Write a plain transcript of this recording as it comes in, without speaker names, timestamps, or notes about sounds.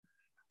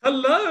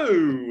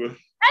Hello.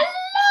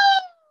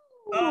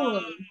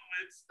 Hello.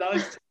 It's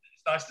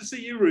nice to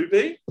see you,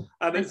 Ruby,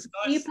 and Nice it's to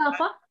see nice. you,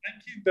 Papa.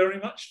 Thank you very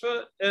much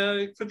for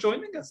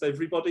joining us,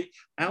 everybody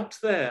out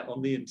there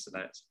on the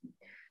internet.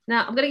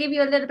 Now, I'm going to give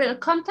you a little bit of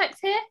context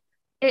here.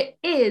 It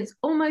is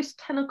almost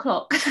 10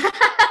 o'clock,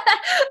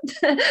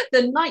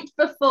 the night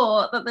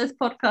before that this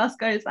podcast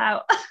goes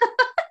out.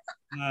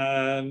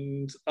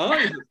 And I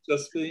have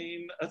just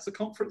been at a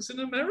conference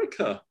in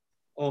America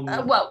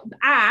on Well,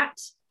 at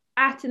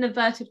in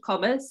inverted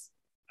commas,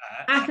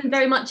 at and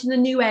very much in the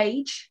new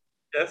age.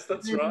 Yes,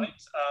 that's right.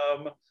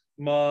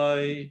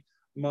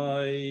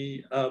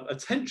 My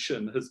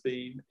attention has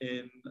been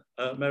in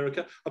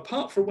America,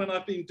 apart from when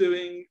I've been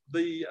doing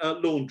the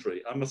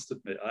laundry. I must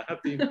admit, I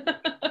have been.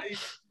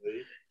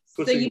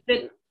 So you've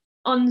been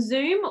on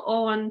Zoom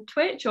or on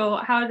Twitch,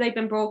 or how have they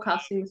been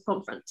broadcasting this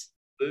conference?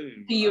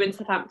 Zoom. To you in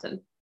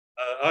Southampton?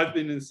 I've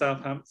been in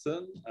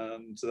Southampton,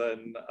 and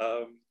then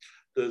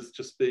there's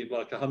just been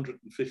like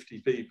 150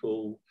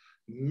 people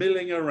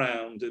milling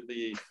around in the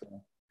ether.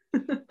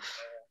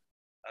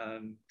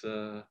 And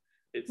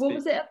what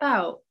was it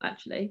about,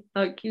 actually?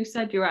 Like you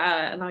said, you were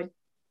at it, and I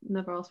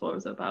never asked what it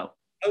was about.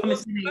 It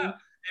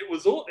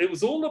was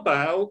all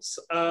about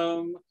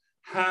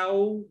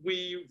how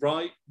we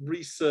write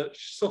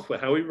research software,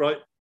 how we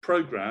write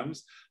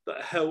programs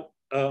that help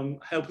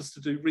us to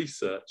do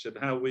research, and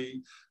how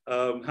we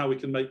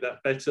can make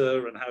that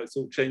better, and how it's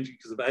all changing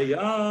because of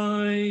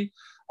AI.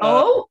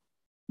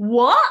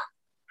 What?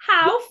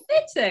 How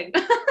fitting!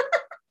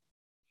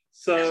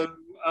 So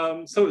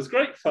it was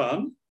great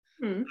fun.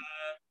 And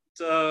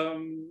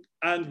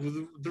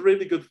the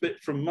really good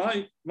bit from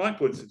my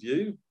point of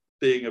view,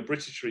 being a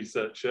British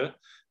researcher,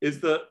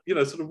 is that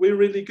sort of we're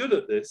really good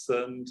at this,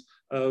 and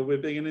we're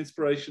being an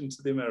inspiration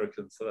to the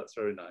Americans. So that's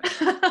very nice.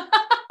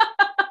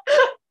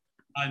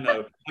 I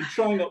know. I'm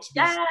trying not to be.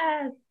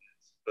 Yes.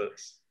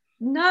 But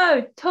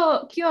no,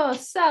 talk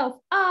yourself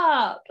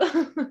up.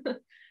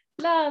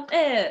 Love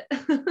it.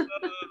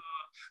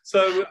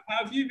 So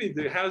how have you been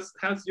doing?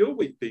 How's your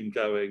week been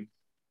going?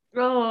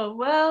 Oh,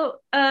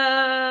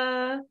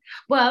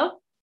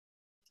 well,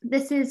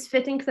 this is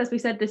fitting because, as we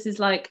said, this is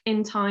like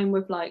in time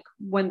with like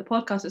when the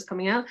podcast is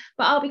coming out,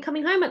 but I'll be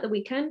coming home at the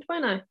weekend,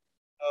 won't I?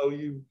 Oh,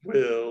 you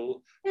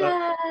will.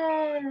 Yeah.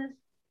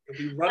 You'll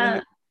be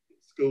running to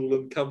school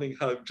and coming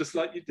home just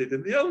like you did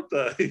in the old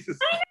days.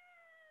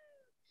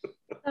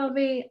 I'll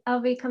be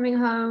coming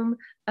home,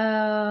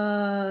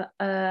 and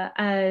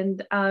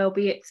I'll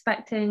be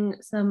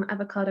expecting some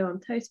avocado on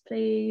toast,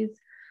 please.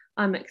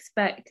 I'm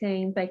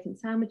expecting bacon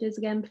sandwiches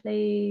again,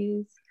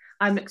 please.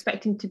 I'm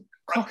expecting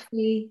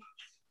coffee.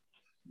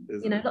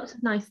 Lots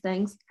of nice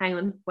things. Hang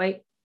on,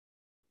 wait.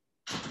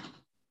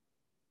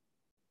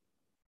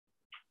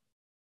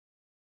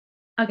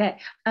 Okay.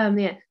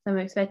 Yeah. So I'm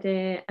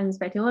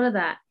expecting all of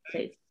that,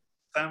 please.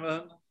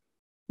 Salmon?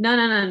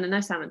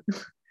 No salmon.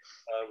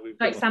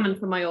 Like salmon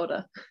from my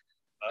order.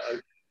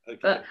 Okay.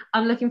 But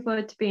I'm looking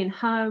forward to being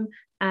home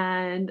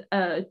and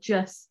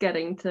just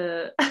getting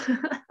to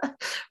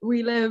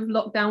relive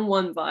lockdown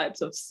 1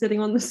 vibes of sitting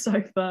on the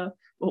sofa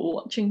or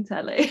watching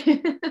telly.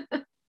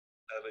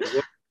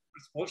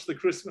 Watch the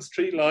Christmas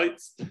tree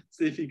lights.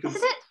 See if you can.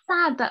 Isn't it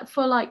sad that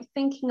for like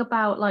thinking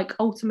about like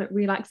ultimate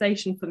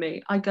relaxation for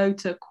me, I go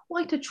to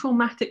quite a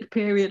traumatic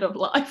period of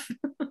life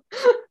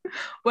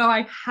where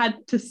I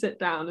had to sit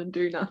down and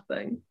do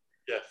nothing.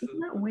 Yes. Isn't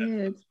that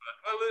weird?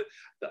 Well,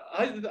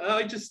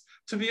 I just,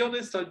 to be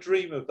honest, I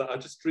dream of that. I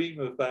just dream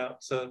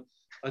about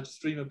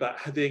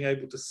being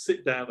able to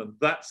sit down, and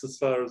that's as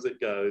far as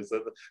it goes.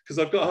 Because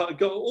I've got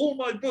all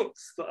my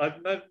books that I've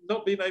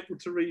not been able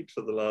to read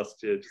for the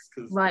last year, just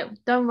because. Right,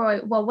 don't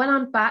worry. Well, when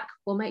I'm back,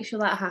 we'll make sure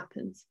that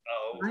happens.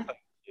 Oh, right? Thank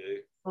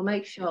you. We'll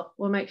make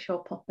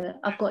sure, Poppet.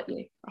 I've got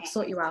you. I'll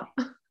sort you out.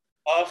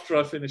 After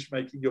I finish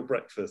making your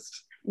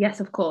breakfast. Yes,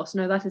 of course.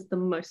 No, that is the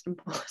most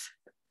important.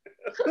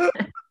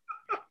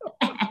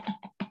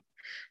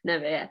 No,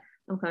 but yeah,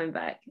 I'm coming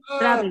back. But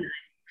that'll be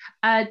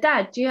nice.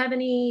 Dad, do you have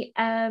any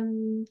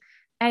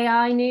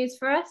AI news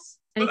for us?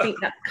 Anything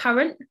that's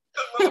current?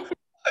 Well,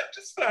 I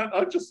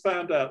just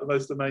found out the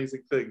most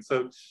amazing thing.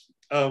 So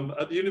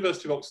at the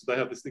University of Oxford, they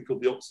have this thing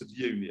called the Oxford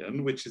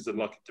Union, which is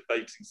like a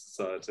debating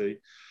society.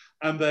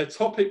 And their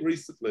topic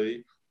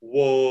recently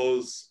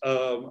was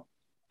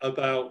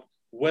about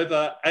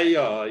whether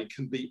AI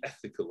can be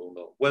ethical or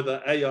not,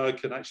 whether AI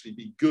can actually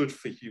be good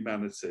for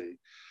humanity.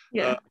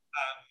 Yeah.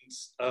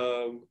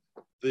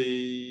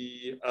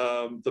 The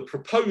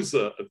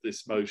proposer of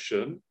this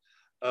motion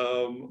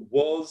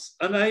was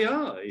an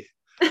AI.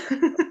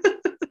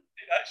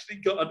 It actually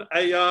got an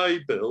AI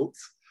built,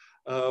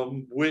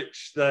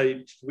 which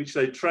they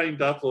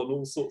trained up on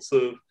all sorts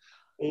of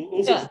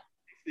the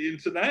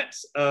internet,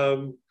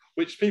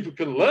 which people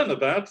can learn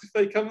about if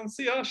they come and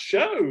see our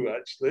show,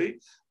 actually,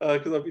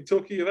 because I'll be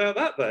talking about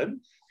that then.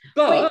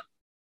 But wait.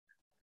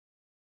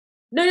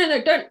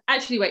 No, don't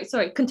actually wait.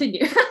 Sorry,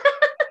 continue.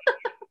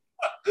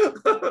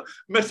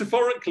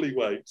 Metaphorically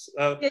wait.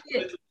 There's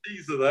a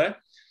teaser there.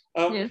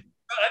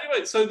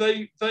 Anyway, so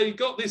they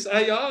got this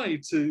AI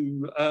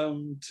to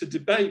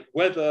debate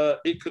whether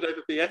it could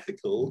ever be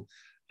ethical,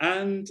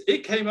 and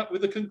it came up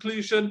with the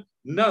conclusion: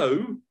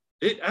 no,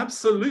 it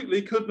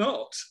absolutely could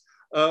not.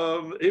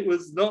 It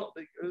was not,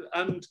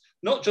 and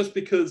not just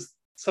because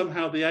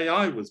somehow the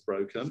AI was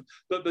broken,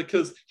 but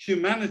because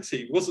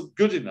humanity wasn't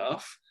good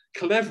enough,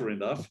 clever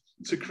enough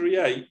to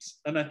create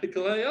an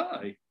ethical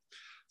AI.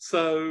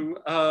 So,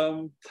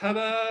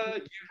 ta-da!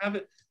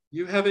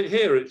 You have it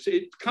here.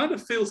 It kind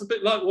of feels a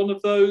bit like one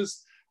of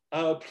those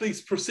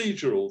police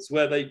procedurals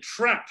where they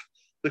trap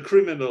the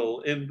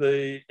criminal in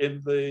the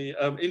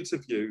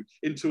interview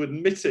into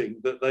admitting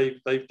that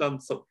they've done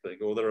something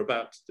or they're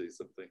about to do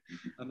something,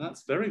 and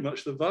that's very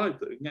much the vibe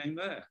that we're getting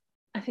there.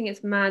 I think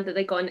it's mad that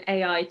they got an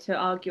AI to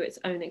argue its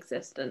own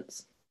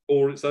existence.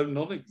 Or its own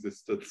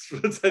non-existence,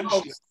 potentially.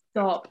 Oh,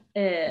 stop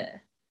it.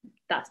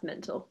 That's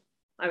mental.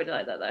 I really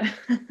like that though.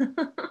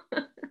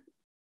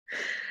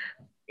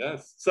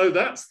 Yes. So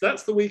that's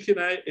the week in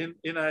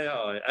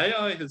AI.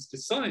 AI has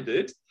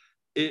decided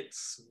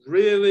it's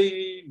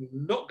really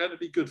not going to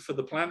be good for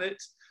the planet.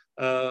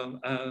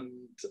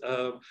 And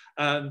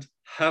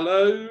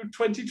hello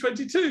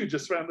 2022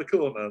 just around the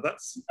corner.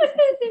 That's the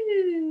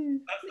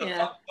fun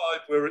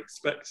vibe we're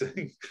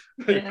expecting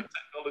with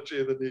technology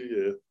in the new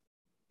year.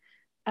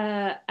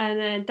 And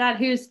then Dad,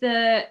 who's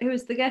the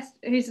guest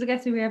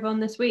who we have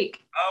on this week?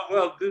 Oh,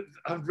 well,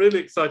 I'm really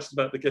excited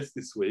about the guest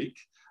this week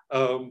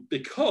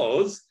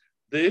because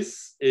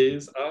this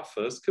is our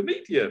first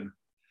comedian.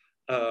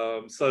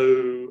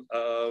 So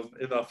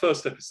in our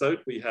first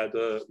episode we had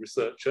a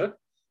researcher,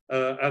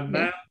 and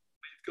now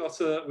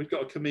we've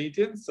got a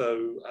comedian.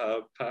 So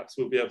perhaps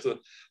we'll be able to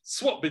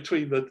swap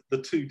between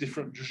the two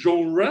different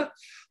genres.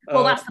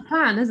 Well, that's the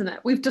plan, isn't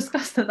it? We've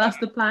discussed that. That's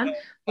the plan.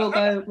 We'll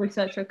go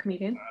researcher,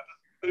 comedian.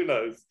 Who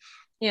knows?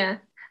 Yeah.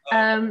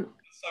 But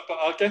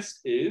our guest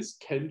is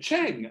Ken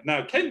Cheng.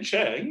 Now, Ken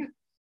Cheng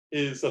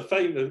is a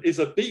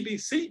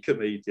BBC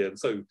comedian,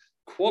 so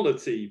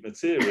quality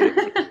material.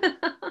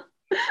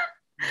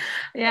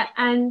 Yeah,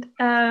 and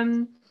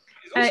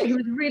he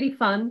was really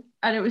fun,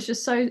 and it was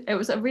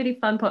a really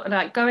fun part.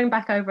 Like going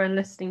back over and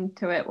listening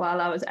to it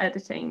while I was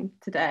editing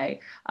today,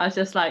 I was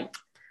just like,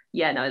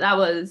 yeah, no, that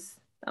was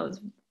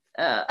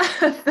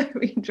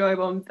very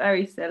enjoyable and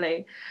very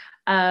silly.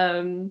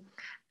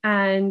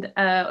 And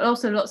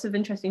also lots of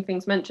interesting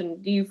things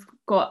mentioned. You've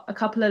got a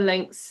couple of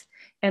links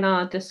in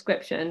our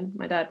description.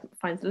 My dad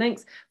finds the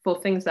links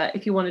for things that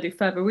if you want to do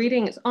further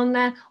reading, it's on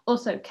there.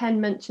 Also, Ken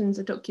mentions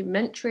a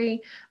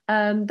documentary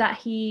that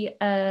he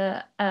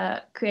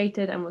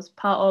created and was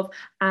part of,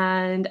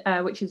 and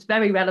which is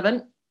very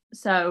relevant.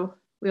 So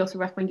we also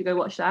recommend you go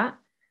watch that.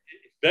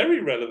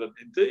 Very relevant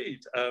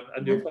indeed,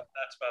 and you'll find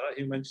out about that.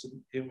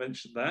 He'll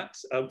mention that.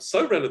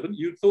 So relevant,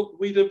 you thought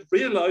we'd have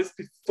realised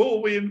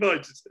before we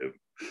invited him.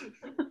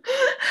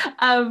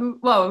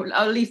 Well,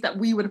 at least that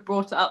we would have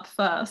brought it up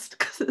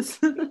first,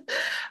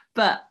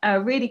 but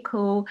really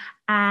cool.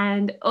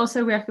 And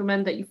also we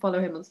recommend that you follow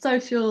him on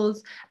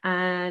socials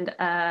and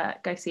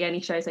go see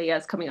any shows that he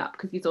has coming up,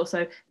 because he's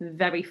also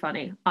very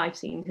funny. I've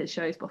seen his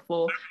shows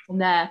before and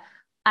they're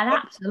an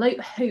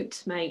absolute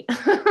hoot, mate.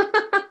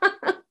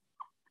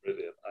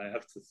 Brilliant. I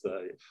have to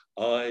say,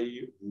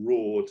 I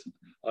roared,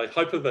 I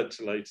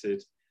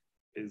hyperventilated.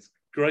 It's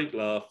great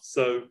laugh.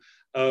 So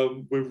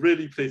we're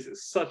really pleased.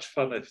 It's such a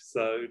fun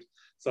episode.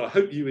 So I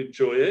hope you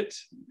enjoy it.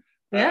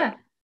 Yeah.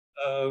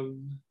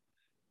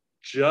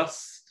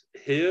 Just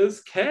here's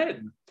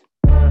Ken.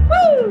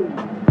 Woo!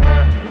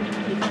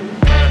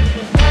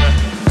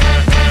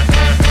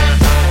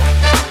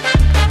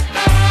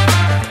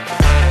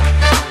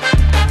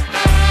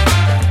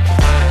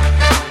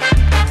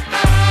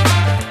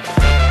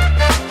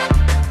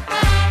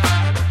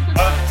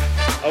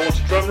 I want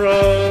a drum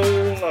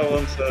roll. I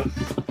want a...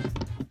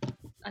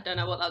 I don't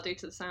know what that'll do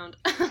to the sound.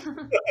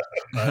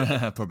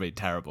 Probably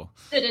terrible.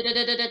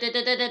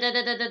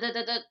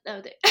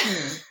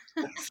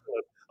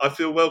 I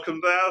feel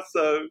welcome now.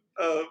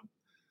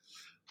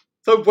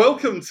 So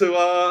welcome to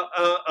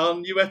our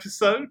new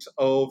episode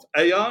of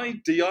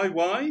AI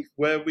DIY,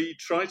 where we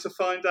try to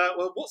find out,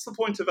 well, what's the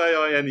point of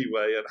AI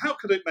anyway, and how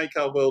could it make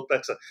our world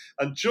better?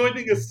 And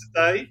joining us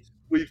today,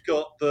 we've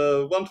got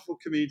the wonderful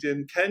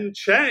comedian Ken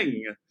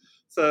Cheng.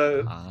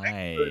 So,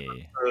 hi.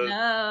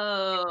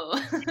 Hello.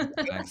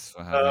 Thanks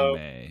for having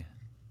me.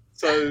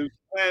 So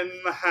Ken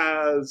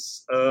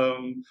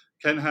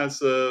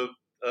has a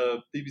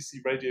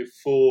BBC Radio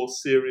 4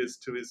 series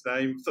to his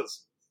name.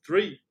 That's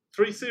three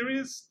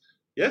series.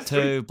 Yes, two,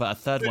 three. But a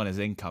third one is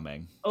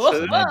incoming. Oh,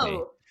 so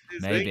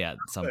maybe at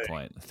some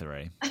point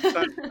 3.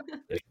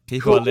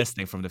 People are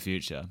listening from the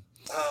future.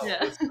 Oh,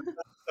 yeah.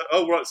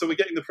 Oh, right. So we're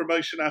getting the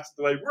promotion out of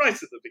the way right at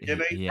the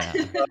beginning. Yeah.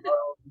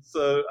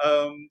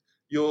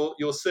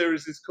 Your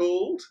series is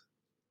called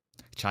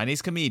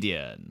Chinese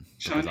Comedian,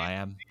 because I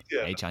am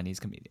a Chinese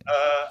comedian.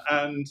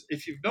 And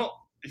if you've not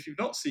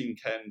seen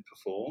Ken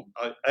perform,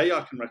 A,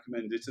 I can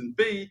recommend it, and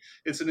B,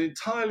 it's an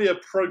entirely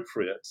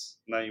appropriate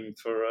name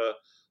for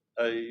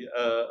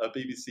a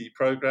BBC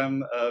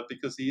program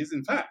because he is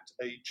in fact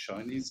a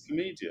Chinese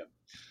comedian,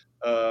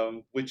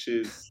 which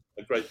is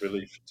a great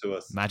relief to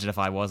us. Imagine if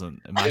I wasn't.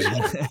 Imagine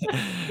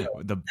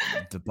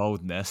the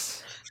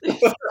boldness.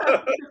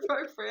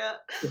 Appropriate.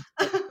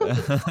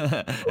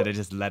 And they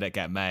just let it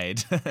get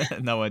made.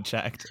 No one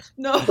checked.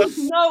 No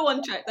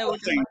one checked. They were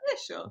just like, yeah,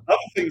 sure. Other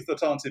things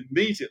that aren't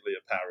immediately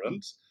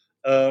apparent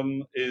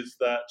is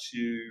that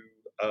you,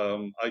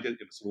 I get,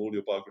 so all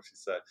your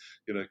biographies say,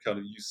 kind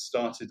of you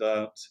started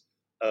out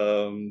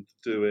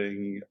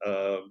doing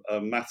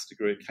a maths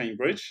degree at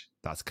Cambridge.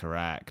 That's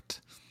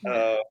correct.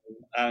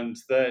 And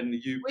then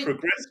you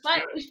progressed.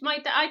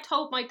 I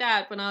told my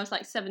dad when I was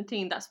like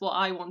 17 that's what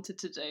I wanted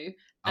to do.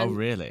 And oh,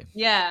 really?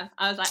 Yeah.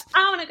 I was like,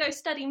 I want to go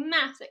study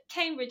maths at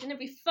Cambridge and it'd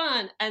be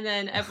fun. And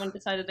then everyone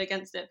decided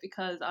against it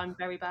because I'm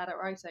very bad at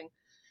writing.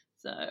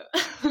 So.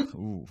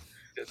 Ooh.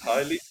 It's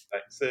highly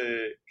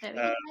dyslexic.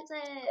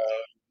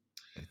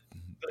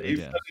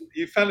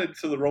 You fell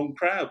into the wrong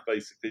crowd,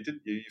 basically,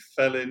 didn't you? You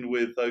fell in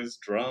with those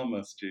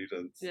drama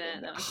students. Yeah,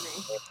 that was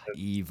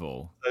me.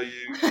 Evil. So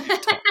you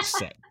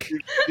toxic.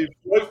 You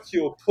broke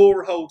your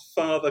poor old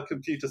father,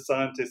 computer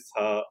scientist's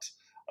heart.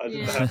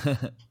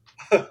 Never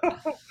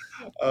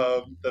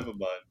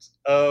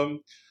mind.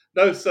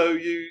 No, so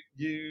you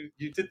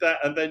did that,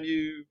 and then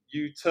you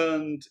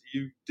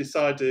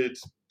decided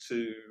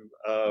to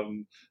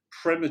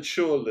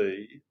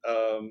prematurely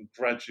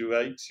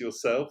graduate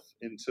yourself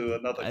into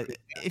another.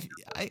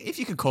 If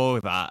you could call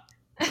that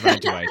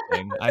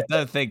graduating, I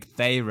don't think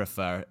they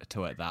refer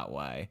to it that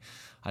way.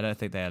 I don't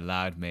think they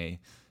allowed me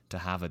to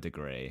have a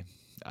degree.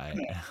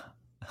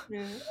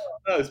 No,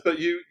 but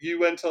you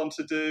went on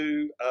to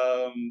do.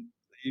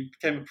 You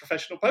became a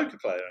professional poker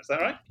player. Is that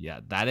right?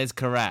 Yeah, that is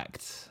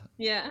correct.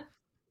 Yeah.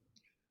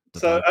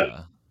 So,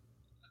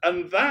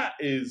 and that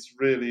is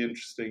really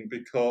interesting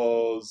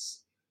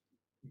because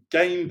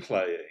game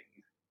playing,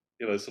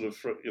 sort of,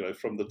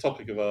 from the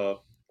topic of our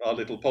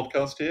little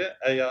podcast here,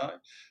 AI,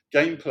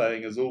 game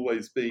playing has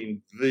always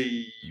been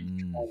the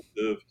kind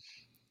of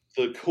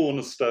the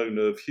cornerstone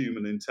of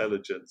human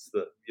intelligence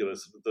that, sort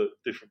of the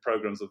different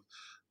programs have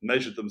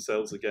measured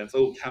themselves against.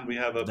 Oh, can we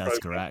have a That's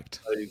program correct.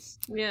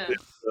 that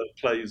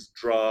plays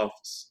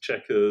drafts,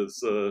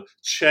 checkers,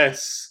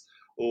 chess,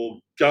 or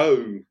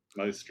Go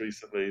most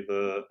recently,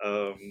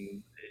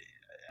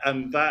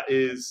 and that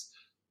is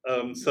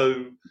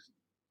so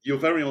you're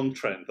very on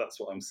trend. That's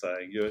what I'm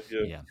saying. You're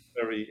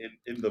very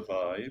in the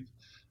vibe.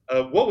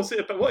 What was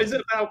it about? What is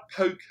it about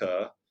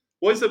poker?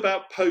 What is it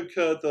about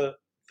poker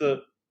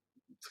that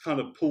kind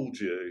of pulled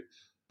you?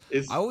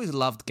 I always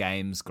loved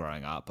games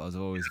growing up. I was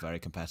always very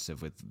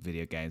competitive with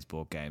video games,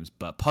 board games,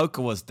 but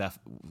poker was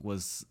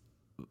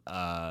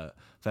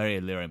very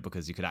alluring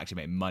because you could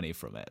actually make money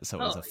from it. So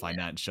it was a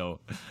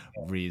financial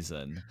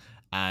reason.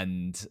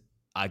 And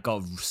I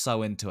got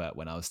so into it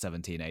when I was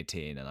 17,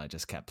 18, and I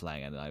just kept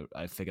playing. And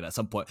I figured at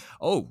some point,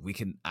 we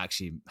can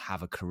actually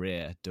have a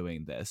career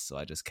doing this. So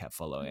I just kept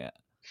following it.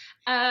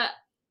 As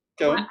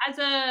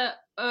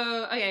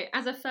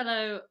a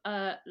fellow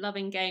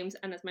loving games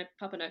and as my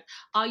papa knows,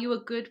 are you a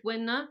good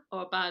winner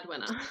or a bad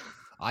winner?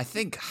 I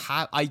think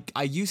I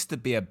used to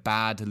be a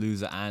bad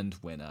loser and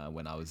winner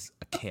when I was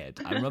a kid.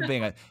 I remember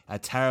being a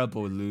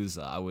terrible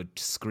loser. I would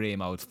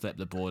scream, I would flip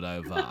the board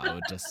over, I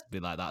would just be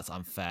like, that's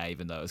unfair,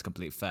 even though it was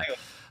complete fair.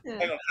 Hang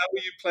on, how were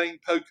you playing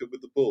poker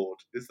with the board?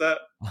 Is that...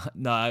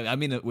 No, I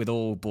mean with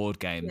all board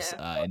games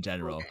in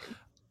general.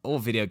 All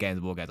video games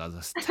and board games, I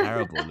was a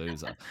terrible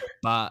loser.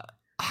 But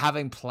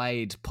having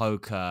played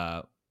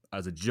poker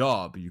as a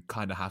job, you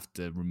kind of have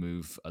to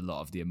remove a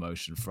lot of the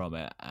emotion from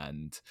it,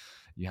 and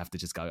you have to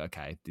just go,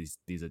 okay,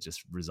 these are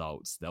just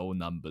results. They're all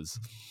numbers.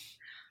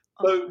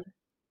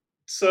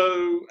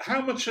 So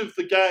how much of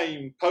the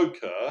game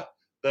poker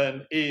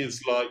then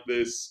is like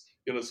this,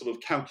 sort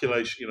of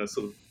calculation,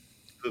 sort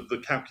of the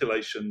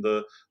calculation,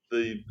 the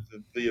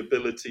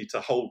ability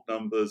to hold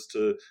numbers,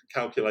 to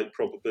calculate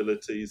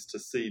probabilities, to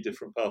see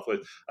different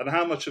pathways, and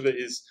how much of it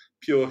is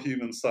pure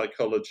human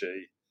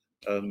psychology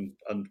and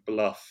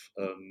bluff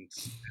and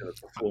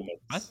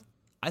performance?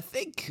 I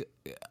think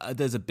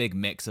there's a big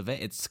mix of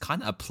it. It's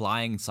kind of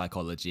applying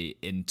psychology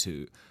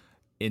into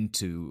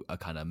a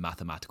kind of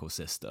mathematical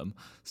system.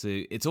 So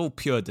it's all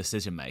pure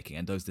decision making,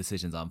 and those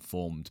decisions are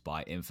informed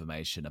by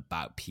information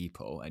about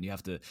people. And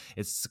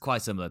it's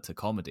quite similar to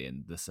comedy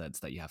in the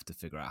sense that you have to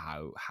figure out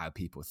how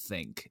people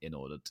think in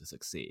order to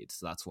succeed.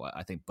 So that's why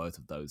I think both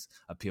of those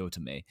appeal to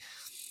me.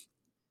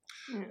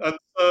 And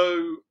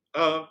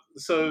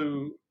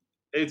so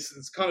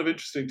it's kind of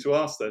interesting to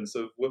ask then.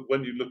 So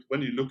when you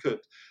look at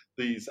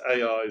these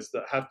AIs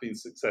that have been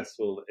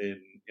successful in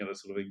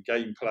sort of in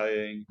game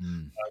playing,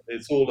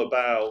 it's all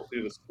about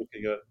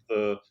looking at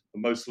the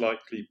most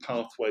likely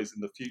pathways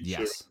in the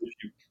future. Yes.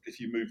 If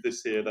you move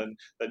this here, then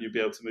you'll be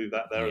able to move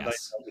that there, and they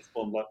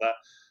respond like that.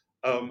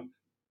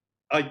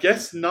 I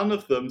guess none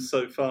of them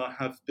so far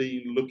have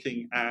been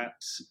looking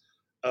at.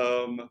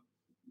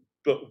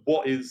 But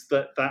what is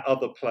that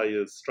other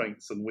player's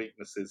strengths and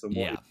weaknesses, and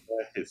what is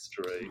their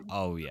history?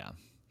 Oh yeah,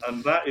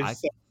 and that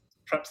is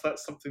perhaps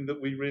that's something that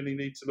we really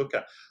need to look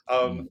at.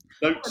 Do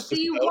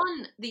you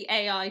want the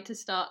AI to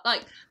start,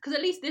 like, because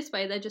at least this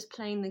way they're just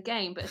playing the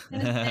game, but as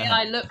soon as the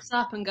AI looks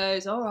up and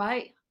goes, all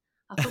right,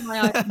 I've got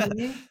my eyes on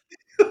you,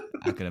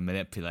 I'm gonna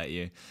manipulate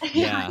you.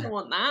 Yeah, I don't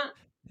want that.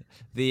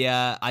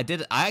 I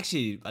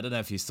don't know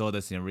if you saw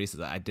this in your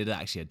research. I did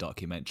actually a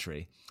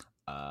documentary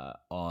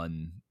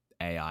on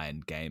AI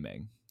and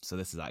gaming. So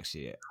this is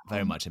actually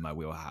very much in my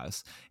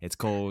wheelhouse. It's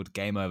called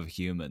Game Over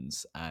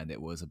Humans, and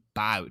it was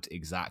about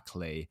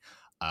exactly,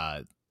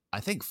 I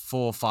think 4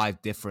 or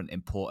 5 different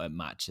important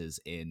matches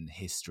in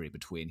history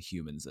between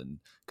humans and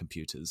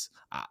computers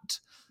at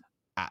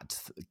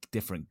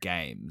different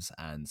games.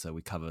 And so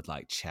we covered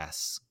like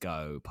chess,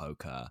 Go,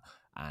 poker,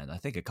 and I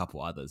think a couple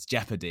others.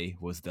 Jeopardy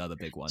was the other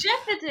big one.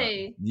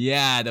 Jeopardy?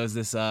 Yeah, there was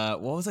this, what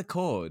was it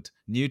called?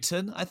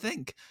 Newton, I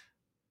think?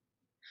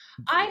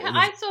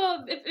 I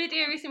saw a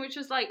video recently which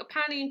was like,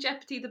 apparently in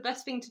Jeopardy the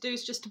best thing to do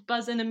is just to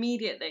buzz in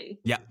immediately.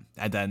 Yeah,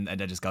 and then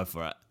just go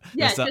for it.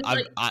 Yeah,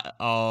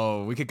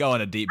 so we could go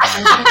on a deep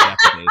dive on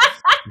Jeopardy,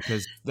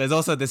 because there's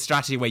also this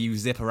strategy where you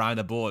zip around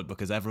a board,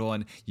 because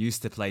everyone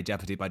used to play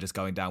Jeopardy by just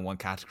going down one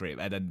category,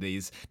 and then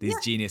these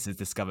geniuses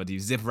discovered you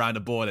zip around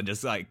a board and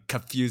just like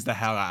confuse the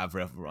hell out of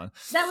everyone.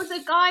 There was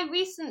a guy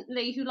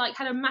recently who like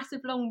had a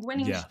massive long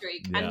winning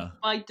streak, and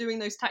by doing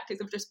those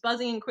tactics of just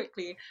buzzing in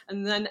quickly,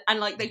 and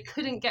like they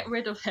couldn't get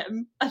rid of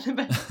him, and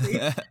eventually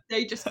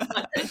they just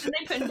they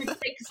put in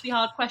ridiculously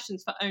hard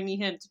questions for only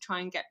him to try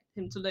and get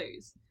him to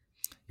lose.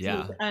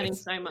 Yeah, so earning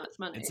so much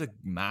money. It's a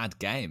mad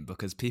game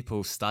because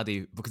people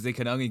study, because they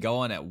can only go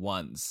on it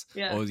once,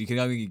 or you can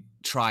only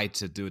try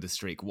to do the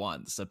streak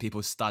once. So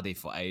people study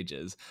for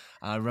ages.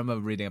 And I remember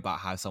reading about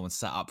how someone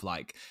set up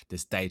like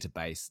this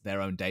database, their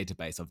own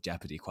database of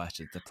Jeopardy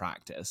questions to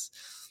practice.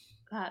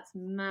 That's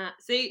mad.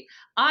 See,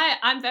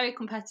 I'm very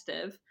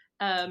competitive.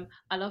 I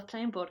love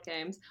playing board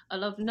games. I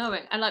love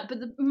knowing, but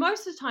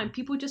most of the time,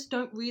 people just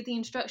don't read the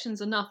instructions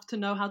enough to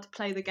know how to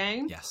play the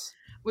game. Yes,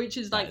 which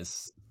is like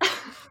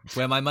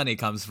where my money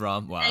comes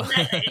from. Wow.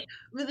 Exactly.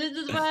 But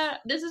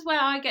this is where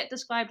I get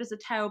described as a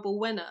terrible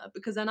winner,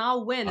 because then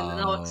I'll win and then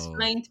I'll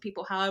explain to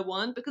people how I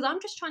won, because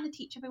I'm just trying to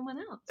teach everyone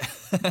else.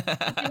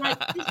 Like,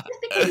 it's just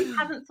because you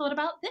haven't thought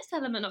about this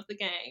element of the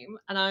game,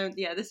 and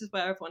this is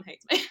where everyone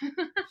hates me.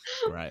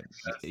 Right,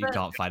 you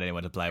can't find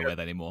anyone to play with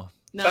anymore.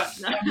 No.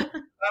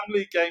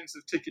 Family games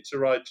of Ticket to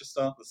Ride just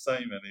aren't the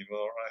same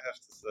anymore, I have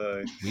to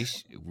say.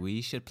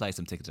 We should play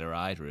some Ticket to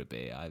Ride,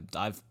 Ruby.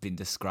 I've been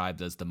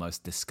described as the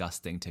most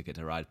disgusting Ticket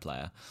to Ride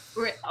player.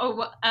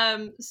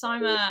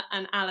 Simon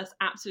and Alice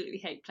absolutely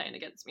hate playing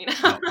against me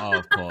now.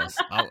 Of course.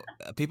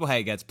 People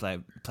hate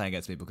playing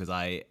against me because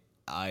I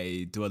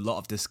do a lot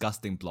of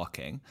disgusting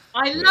blocking.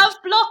 I love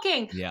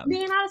blocking. Yeah.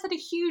 Me and Alice had a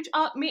huge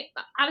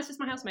Alice is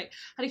my housemate,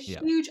 had a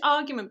huge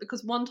argument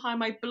because one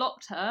time I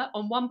blocked her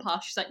on one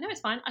path. She's like, no, it's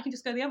fine, I can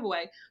just go the other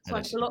way. So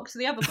I blocked to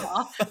the other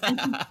path, and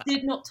she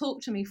did not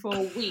talk to me for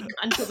a week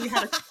until we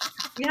had to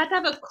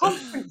have a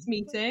conference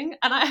meeting,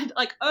 and I had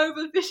like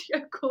over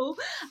video call.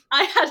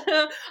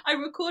 I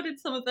recorded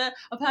some of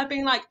her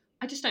being like,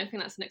 I just don't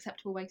think that's an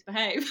acceptable way to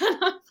behave.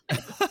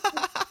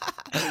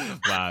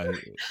 Wow.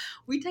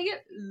 We take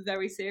it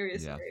very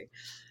seriously.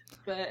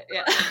 But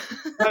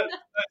that's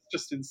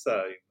just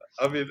insane.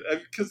 I mean,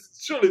 because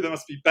surely there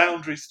must be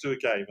boundaries to a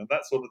game, and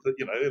that's one of the,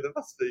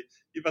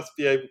 you must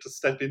be able to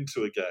step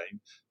into a game,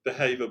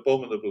 behave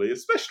abominably,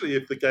 especially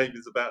if the game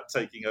is about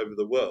taking over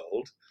the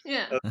world.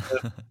 Yeah.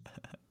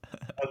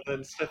 And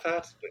then step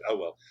out of it. Oh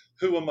well,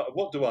 who am I?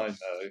 What do I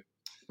know?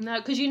 No,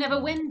 because you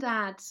never win,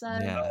 Dad. So no,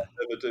 I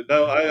never do.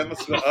 No, I'm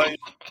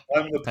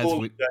an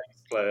appalling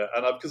games player,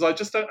 and because I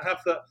just don't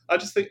have that. I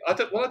just think I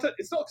don't. Well, I don't.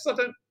 It's not because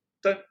I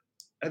don't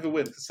ever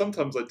win. Because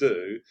sometimes I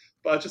do,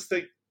 but I just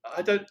think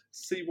I don't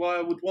see why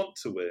I would want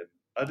to win.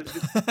 And this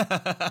is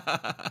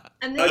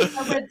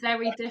why we're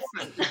very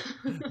different.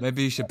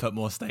 Maybe you should put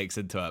more stakes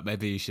into it.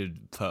 Maybe you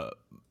should put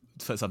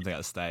something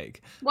at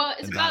stake. Well,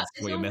 that's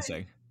what you're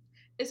missing.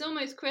 It's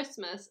almost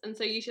Christmas, and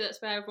so usually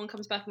that's where everyone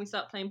comes back and we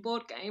start playing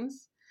board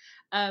games.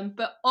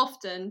 But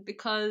often,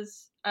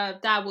 because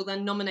Dad will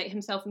then nominate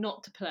himself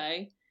not to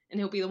play, and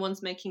he'll be the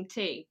ones making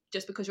tea,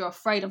 just because you're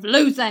afraid of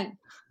losing.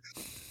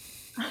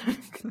 Or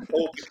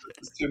because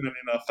there's too many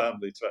in our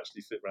family to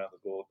actually fit around the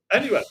board.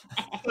 Anyway,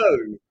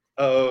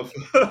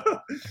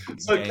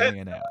 so Ken,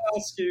 can I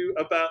ask you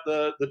about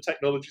the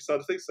technology side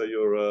of things? So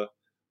you're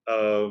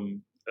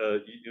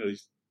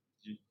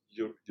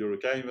you're a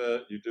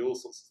gamer. You do all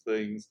sorts of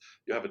things.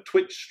 You have a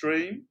Twitch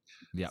stream.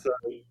 Yeah. So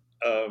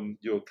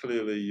you're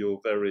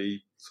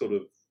very sort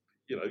of,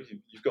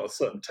 you've got a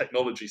certain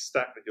technology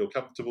stack that you're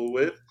comfortable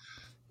with.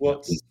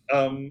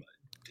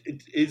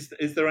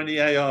 Is there any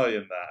AI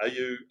in that?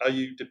 Are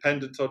you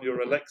dependent on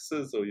your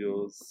Alexas or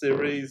your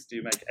Siris? Do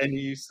you make any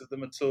use of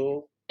them at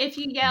all? If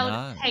you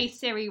yelled, "Hey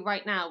Siri,"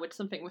 right now, would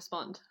something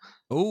respond?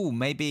 Oh,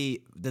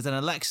 maybe there's an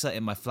Alexa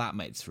in my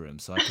flatmate's room,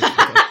 so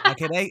I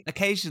could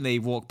occasionally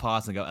walk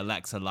past and go,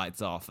 Alexa,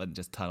 lights off, and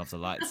just turn off the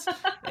lights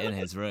in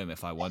his room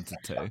if I wanted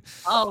to.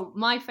 Oh,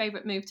 my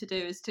favourite move to do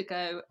is to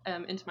go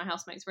into my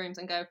housemates' rooms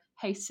and go,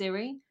 hey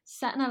Siri,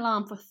 set an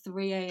alarm for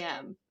 3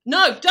 a.m.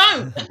 No,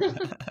 don't!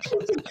 Prank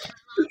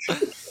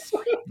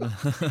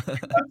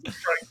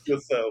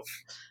yourself.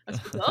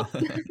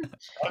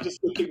 I'm just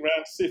looking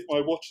around to see if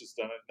my watch has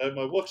done it.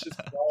 No, my watch is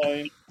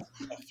fine.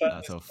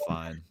 That's all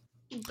fine.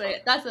 But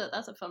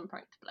that's a fun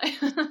prank to play.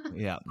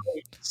 Yeah.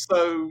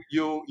 So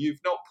you've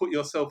not put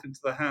yourself into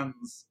the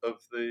hands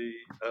of the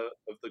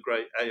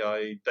great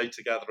AI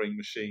data gathering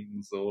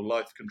machines or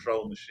life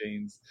control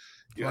machines.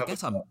 I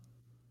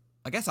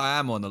guess I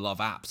am on a lot of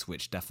apps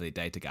which definitely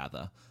data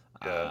gather.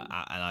 And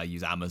I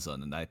use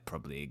Amazon, and they're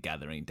probably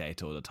gathering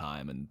data all the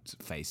time, and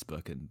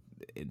Facebook and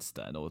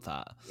Insta and all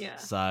that. Yeah.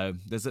 So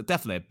there's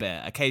definitely a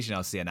bit. Occasionally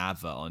I'll see an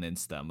advert on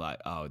Insta. I'm like,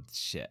 oh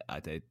shit,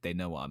 they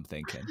know what I'm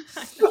thinking.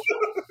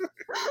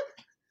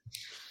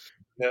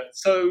 Yeah.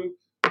 So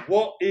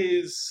what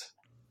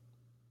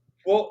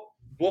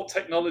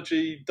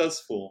technology does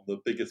form the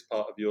biggest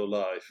part of your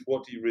life?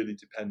 What do you really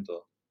depend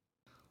on?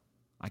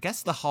 I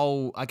guess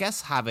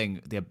having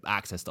the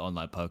access to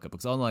online poker,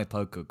 because online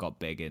poker got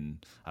big in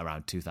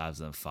around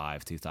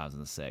 2005,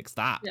 2006.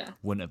 That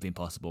wouldn't have been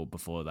possible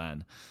before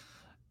then.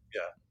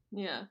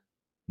 Yeah.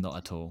 Not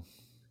at all.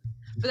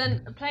 But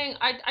then playing,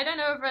 I don't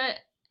know if it,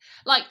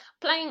 like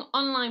playing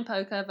online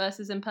poker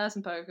versus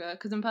in-person poker,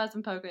 because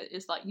in-person poker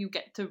is like you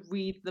get to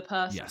read the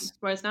person, yes.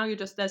 Whereas now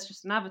there's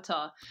just an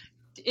avatar.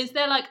 Is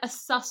there like a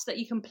sus that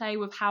you can play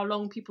with how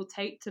long people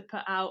take to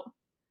put out?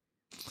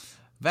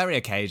 Very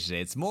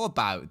occasionally. It's more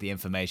about the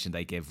information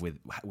they give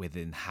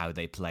within how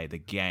they play the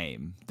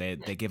game. They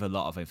give a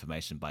lot of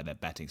information by their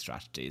betting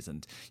strategies,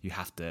 and you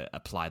have to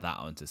apply that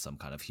onto some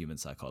kind of human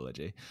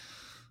psychology.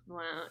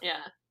 Wow,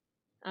 yeah.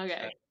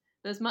 Okay.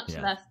 There's much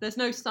less. There's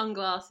no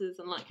sunglasses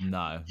and like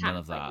none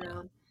of that.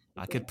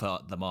 I could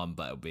put them on,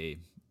 but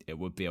it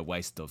would be a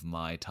waste of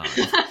my time.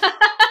 Maybe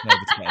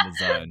to get in the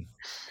zone.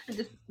 And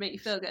just make you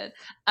feel good.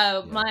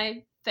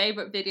 My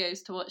favorite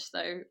videos to watch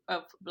though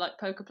of like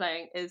poker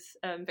playing is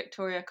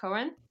Victoria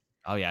Coren.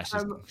 Oh yeah,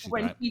 she's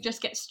when great. she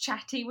just gets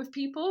chatty with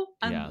people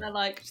and they're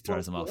like, she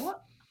throws them off.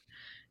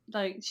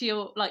 Like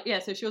she'll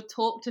so she'll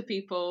talk to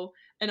people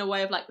in a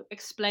way of like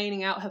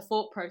explaining out her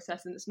thought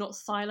process, and it's not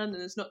silent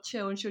and it's not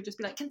chill, and she'll just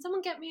be like, can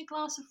someone get me a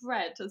glass of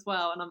red as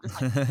well? And I'm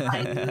just like,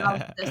 I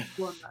love this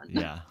woman.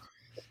 Yeah,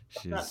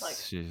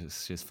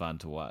 she's fun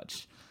to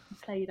watch.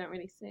 Play you don't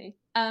really see.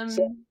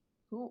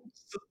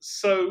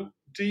 So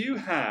do you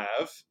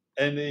have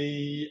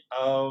any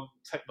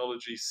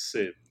technology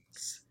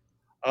sins?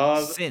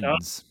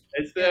 Sins?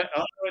 Are there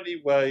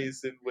any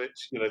ways in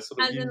which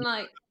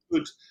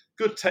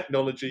good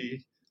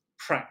technology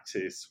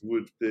practice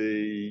would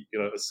be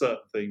a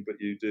certain thing, but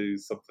you do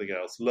something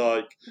else,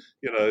 like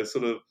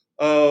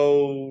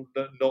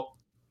not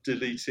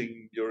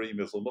deleting your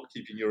emails or not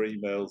keeping your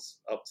emails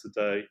up to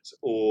date,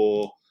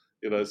 or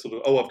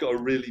I've got a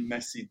really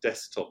messy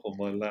desktop on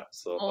my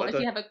laptop. Or if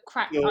you have a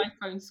cracked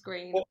iPhone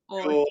screen,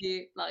 or if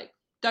you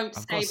don't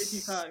save as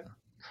you go.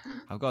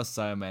 I've got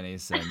so many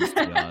sins,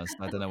 to be honest.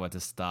 I don't know where to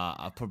start.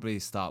 I'll probably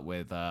start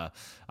with I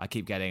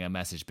keep getting a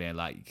message being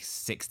like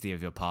 60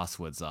 of your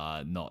passwords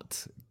are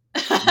not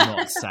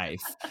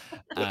safe.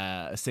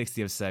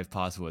 60 of saved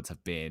passwords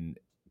have been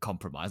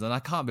compromised, and I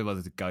can't be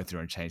able to go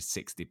through and change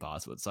 60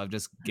 passwords, so I've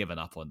just given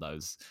up on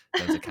those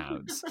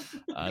accounts.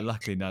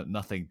 Luckily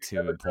nothing too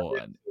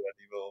important.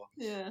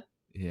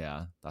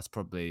 Yeah, that's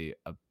probably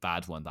a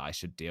bad one that I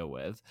should deal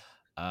with.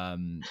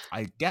 Another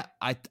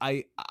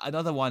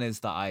one is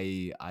that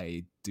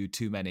I do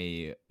too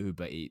many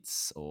Uber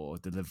Eats or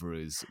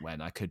Deliveroo's when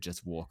I could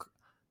just walk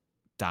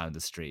down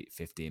the street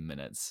 15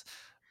 minutes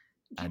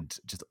and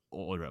just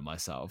order it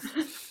myself.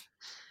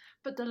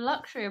 But the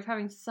luxury of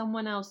having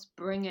someone else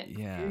bring it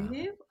to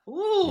you,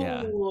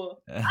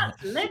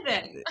 that's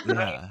living.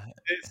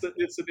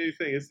 It's a new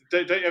thing.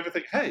 Don't you ever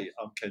think, hey,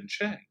 I'm Ken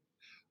Cheng,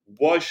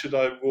 why should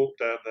I walk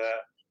down there?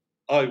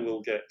 I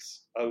will hire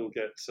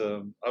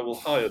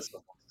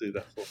someone to do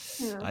that for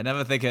me. Yeah. I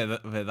never think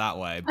of it that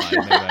way, but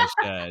maybe I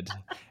should.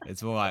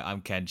 It's more like,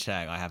 I'm Ken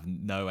Cheng, I have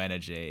no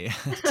energy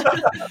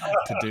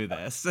to do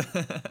this.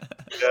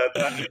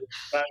 That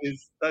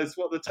is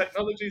what the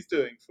technology is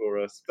doing for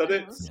us. But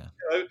it's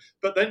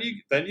but then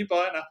you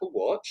buy an Apple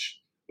Watch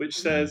which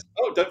says,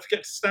 oh, don't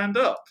forget to stand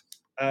up.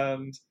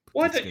 And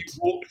why don't you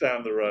walk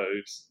down the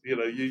road? Your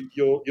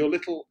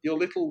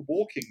little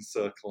walking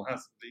circle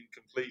hasn't been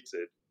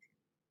completed.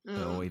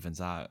 It all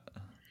evens out.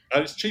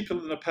 And it's cheaper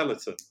than a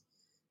Peloton.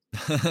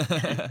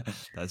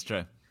 That's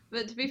true.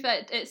 But to be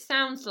fair, it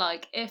sounds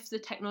like if the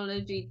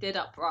technology did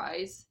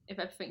uprise, if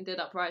everything did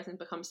uprise and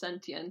become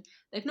sentient,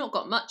 they've not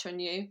got much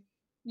on you.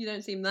 You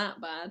don't seem that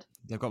bad.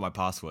 They've got my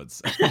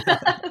passwords.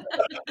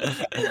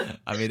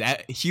 I mean,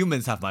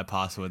 humans have my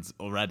passwords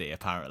already,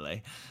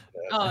 apparently.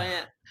 Oh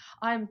yeah,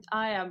 I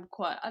am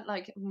quite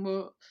like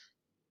more.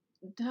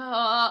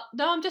 No,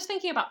 I'm just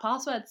thinking about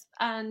passwords,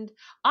 and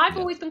I've Yeah.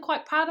 always been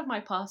quite proud of my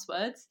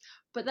passwords.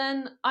 But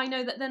then I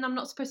know that then I'm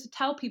not supposed to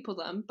tell people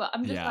them. But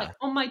I'm just Yeah. like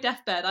on my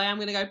deathbed, I am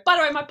going to go. By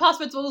the way, my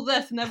passwords are all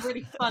this, and they're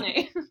really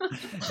funny.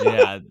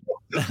 Yeah.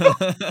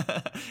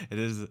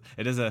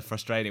 It is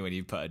frustrating when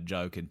you put a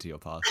joke into your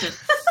password.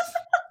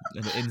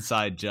 An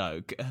inside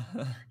joke. Yeah,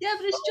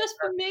 but it's just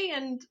for me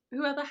and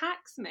whoever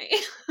hacks me.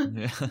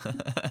 Yeah.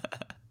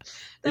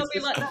 They'll be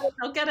like,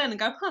 they'll get in and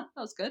go, huh,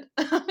 that was good.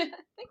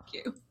 Thank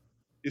you.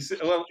 You see,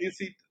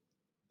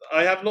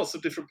 I have lots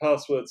of different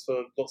passwords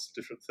for lots of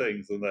different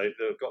things, and they've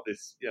got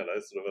this,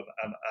 sort of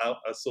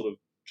a sort of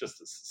just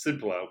a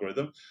simple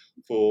algorithm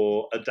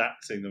for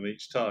adapting them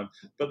each time.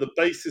 But the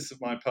basis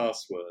of my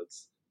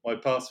passwords are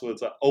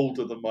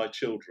older than my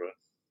children,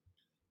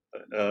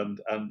 and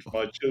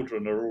my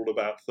children are all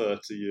about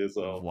 30 years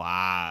old.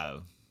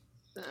 Wow.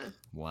 I'm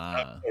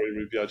sorry,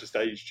 Ruby, I just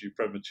aged you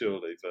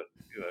prematurely, but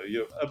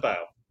you're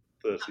about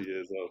 30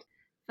 years old.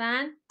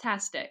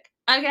 Fantastic.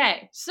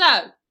 Okay,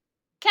 so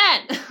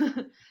Ken,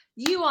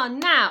 you are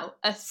now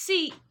a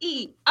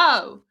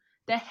CEO,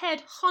 the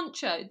head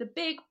honcho, the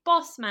big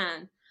boss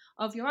man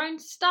of your own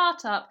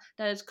startup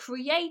that has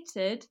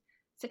created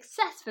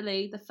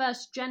successfully the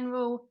first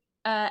general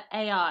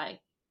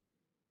AI.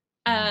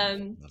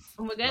 And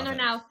we're going to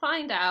now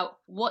find out,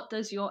 what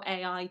does your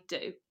AI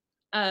do?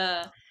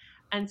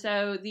 And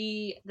so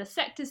the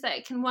sectors that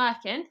it can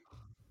work in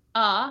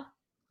are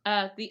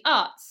the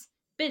arts,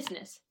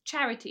 business,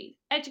 charity,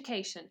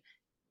 education,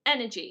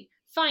 energy,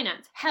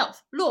 finance,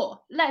 health,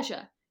 law,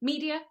 leisure,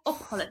 media, or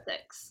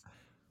politics.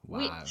 Wow.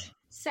 Which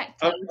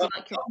sector would you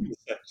like your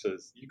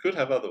sectors? You could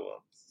have other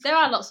ones. There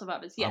are lots of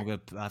others, yeah. I'm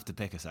going to have to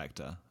pick a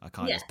sector. I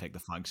can't just pick the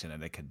function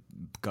and they can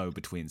go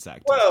between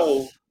sectors.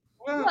 Well,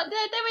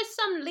 there is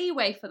some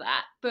leeway for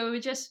that, but we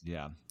just...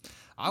 Yeah.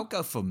 I'll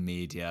go for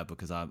media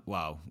because arts,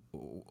 I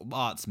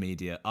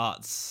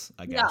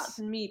guess. Arts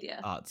and media.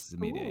 Arts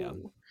and media, yeah.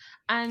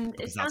 And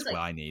because that's where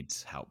I need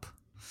help.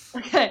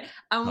 Okay,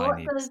 and what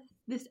does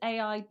this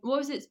AI, what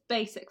was its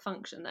basic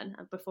function then,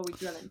 before we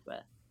drill into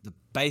it? The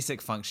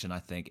basic function, I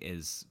think,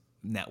 is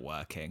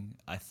networking.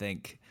 I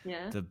think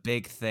the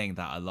big thing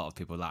that a lot of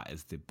people lack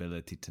is the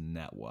ability to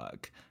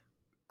network.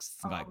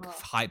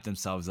 Hype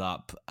themselves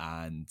up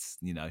and,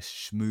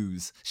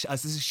 schmooze.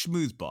 This is a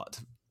schmooze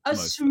bot. A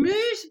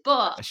schmooze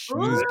bot. A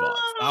schmooze bot.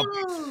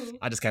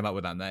 I just came up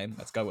with that name.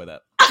 Let's go with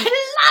it. I love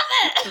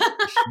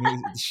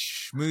it.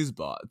 Schmooze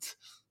bot.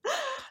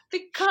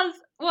 Because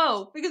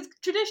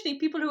traditionally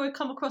people who would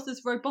come across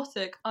as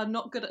robotic are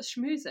not good at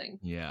schmoozing.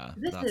 Yeah,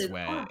 that's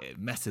where it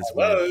messes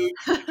Hello. with.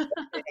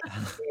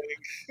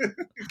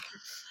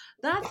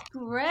 That's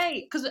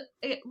great, because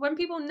when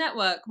people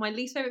network, my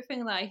least favorite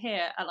thing that I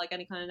hear at like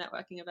any kind of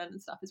networking event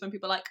and stuff is when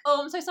people are like,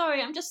 "Oh, I'm so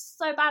sorry, I'm just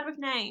so bad with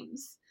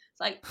names." It's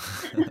like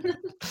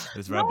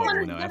this robot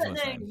will know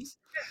everyone's names.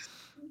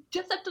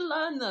 Just have to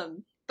learn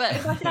them. But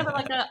if I could have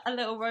a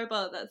little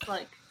robot that's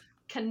like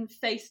can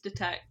face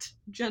detect,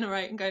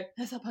 generate, and go,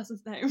 "There's that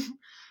person's name."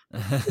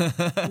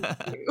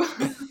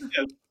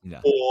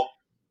 Yeah. Or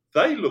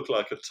they look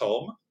like a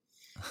Tom.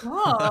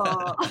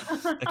 Oh.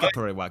 They could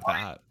probably work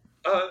that out.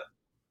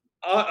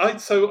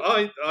 So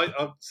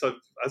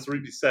as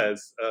Ruby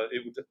says,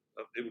 it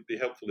would be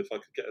helpful if I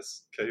could get a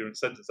coherent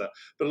sentence out.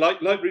 But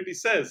like Ruby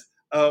says,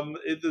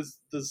 there's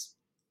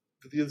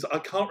I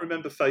can't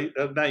remember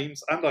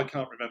names and I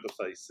can't remember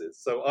faces.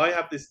 So I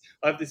have this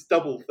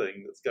double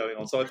thing that's going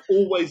on. So I've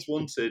always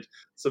wanted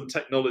some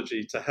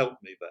technology to help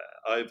me there.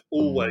 I've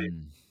always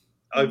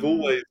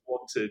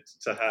wanted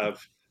to have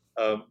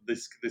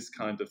this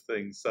kind of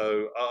thing.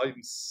 So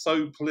I'm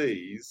so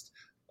pleased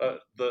that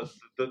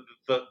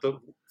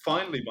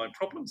finally my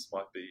problems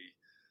might be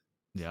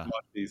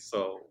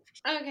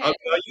solved. Okay.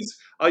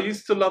 I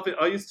used to love it.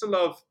 I used to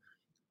love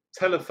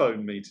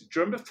telephone meetings. Do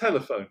you remember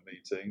telephone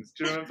meetings?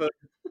 Do you remember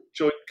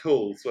joint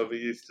calls where we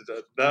used to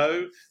do?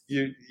 No,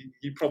 you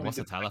probably. What's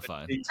a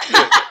telephone? Is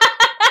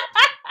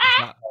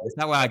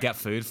that where I get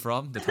food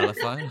from? The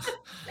telephone?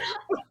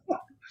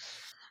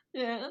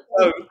 Yeah.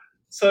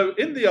 So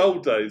in the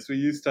old days, we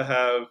used to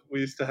have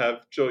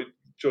joint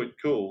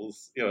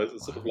calls.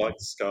 Sort of like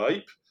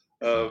Skype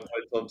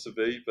went on to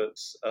be, but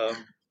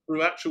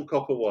through actual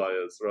copper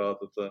wires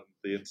rather than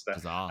the internet.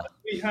 Bizarre.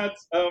 We had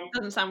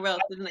doesn't sound real.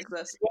 It didn't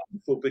exist.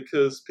 Wonderful,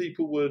 because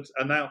people would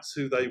announce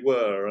who they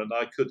were, and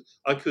I could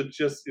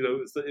just it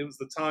was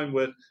the time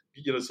when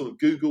sort of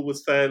Google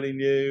was fairly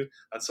new,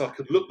 and so I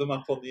could look them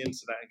up on the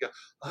internet and go,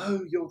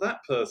 "Oh, you're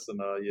that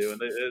person, are you?"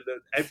 And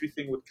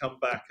everything would come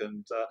back,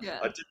 and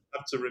I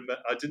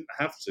didn't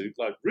have to,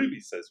 like Ruby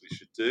says we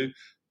should do,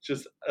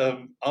 just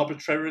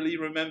arbitrarily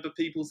remember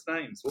people's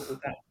names.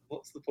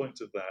 What's the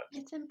point of that?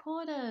 It's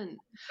important.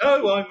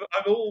 No,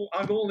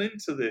 I'm all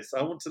into this.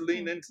 I want to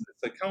lean into this.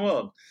 So come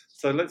on.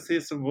 So let's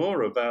hear some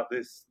more about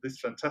this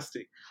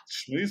fantastic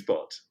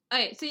schmoozebot.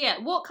 Okay, so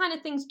what kind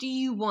of things do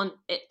you want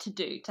it to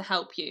do to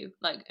help you,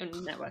 like in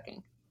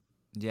networking?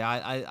 Yeah,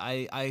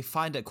 I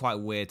find it quite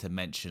weird to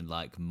mention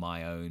like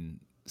my own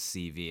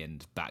CV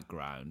and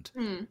background,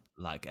 and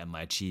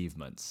my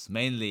achievements.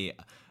 Mainly,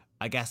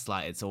 I guess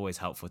like it's always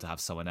helpful to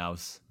have someone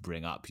else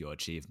bring up your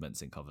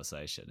achievements in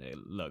conversation. It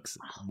looks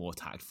more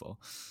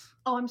tactful.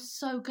 Oh, I'm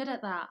so good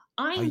at that.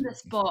 I'm the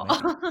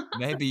spot.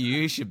 Maybe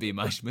you should be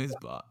my schmooze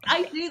bot.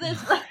 I do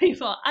this for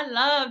people. I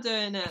love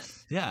doing it.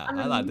 Yeah, And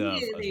I like doing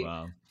it as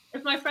well.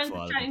 If my friends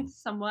are chatting to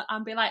someone,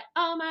 I'll be like,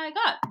 oh my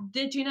God,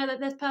 did you know that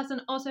this person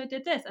also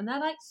did this? And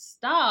they're like,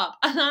 stop.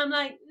 And I'm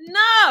like,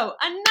 no,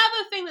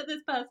 another thing that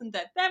this person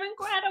did. They're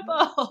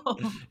incredible.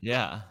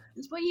 Yeah.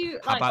 It's what you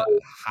how like. About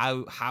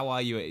how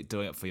are you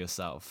doing it for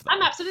yourself, though?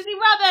 I'm absolutely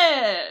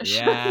rubbish.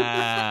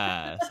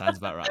 Yeah, sounds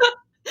about right.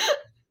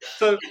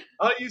 So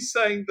are you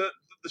saying that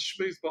the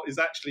schmoozebot is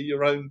actually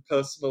your own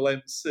personal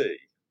MC?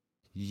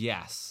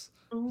 Yes.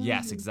 Ooh.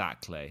 Yes,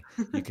 exactly.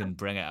 You can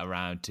bring it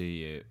around to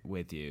you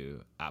with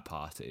you at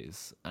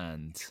parties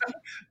and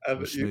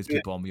schmooze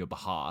people on your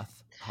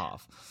behalf.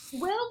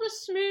 Will the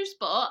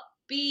schmoozebot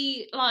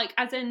be like,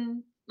 as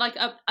in like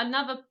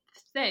another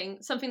thing,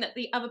 something that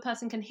the other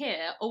person can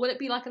hear, or will it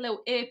be like a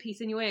little earpiece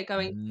in your ear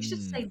going, you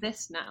should say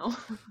this now?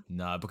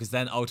 No, because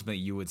then ultimately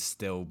you would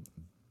still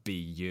be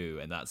you,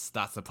 and that's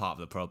the part of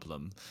the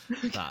problem.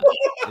 It's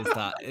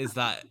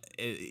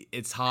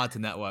hard to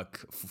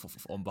network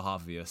on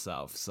behalf of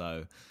yourself,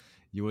 so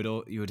you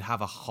would have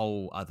a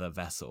whole other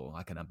vessel,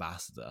 like an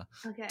ambassador,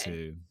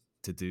 to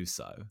do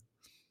so.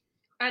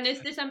 And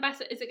is this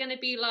ambassador, is it going to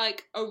be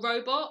like a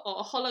robot or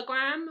a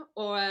hologram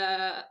or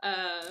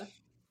a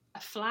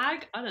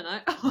flag? I don't know.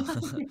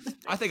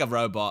 I think a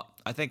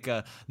robot. I think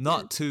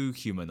not too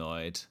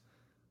humanoid,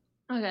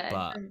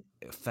 but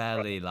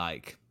fairly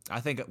like. I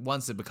think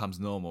once it becomes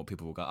normal,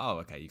 people will go, oh,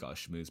 okay, you got a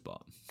schmooze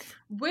bot.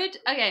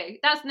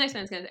 That's the next thing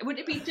I was going to say. Would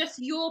it be just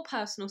your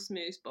personal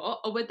schmooze bot,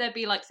 or would there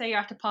be like, say you're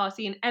at a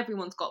party and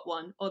everyone's got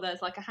one, or there's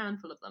like a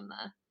handful of them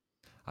there?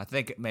 I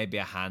think maybe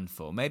a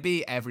handful.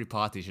 Maybe every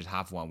party should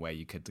have one where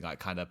you could like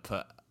kind of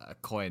put a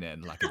coin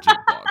in, like a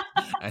jukebox,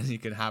 and you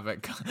can have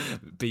it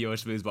be your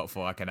schmooze bot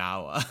for like an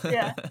hour.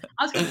 Yeah,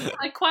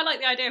 I quite like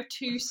the idea of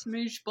two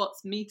smooze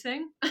bots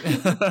meeting. Fight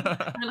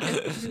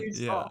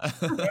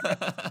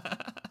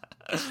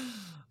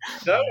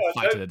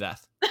to the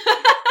death.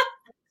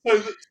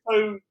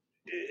 So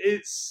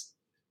it's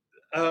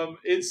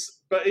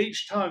but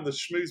each time the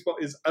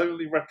schmoozebot is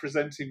only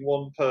representing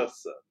one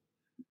person.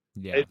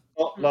 Yeah,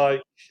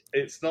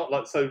 it's not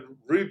like so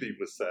Ruby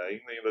was saying,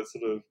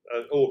 sort of,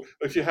 or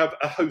if you have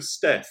a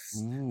hostess.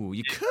 Ooh,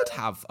 you could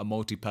have a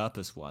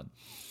multi-purpose one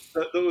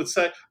that would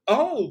say,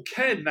 "Oh,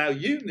 Ken, now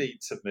you need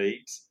to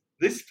meet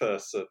this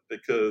person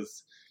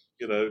because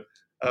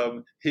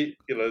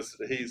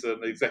he's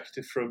an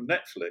executive from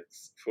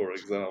Netflix, for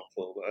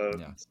example,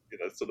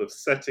 sort of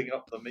setting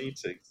up the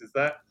meetings." Is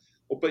that?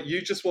 But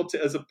you just want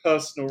it as a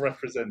personal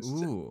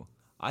representative. Ooh.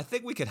 I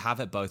think we could have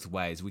it both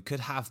ways. We could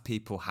have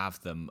people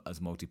have them as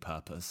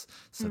multi-purpose,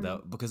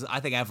 so because I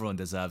think everyone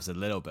deserves a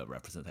little bit of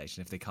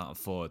representation. If they can't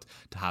afford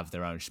to have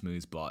their own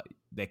schmooze bot,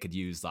 they could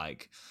use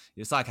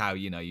it's like how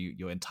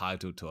you're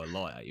entitled to a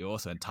lawyer. You're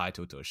also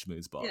entitled to a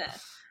schmooze bot. Yeah.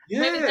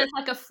 Maybe there's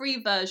like a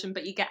free version,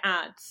 but you get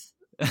ads.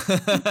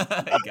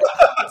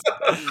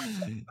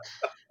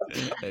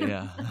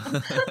 Yeah.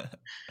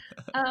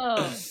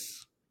 Oh.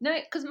 No,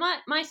 because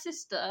my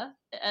sister,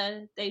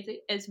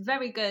 Daisy, is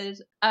very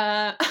good.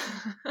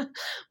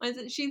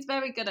 She's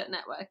very good at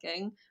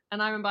networking.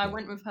 And I remember I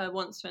went with her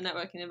once to a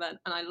networking event,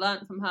 and I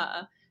learned from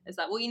her is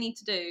that what you need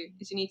to do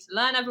is you need to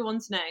learn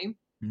everyone's name.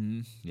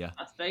 Mm-hmm. Yeah.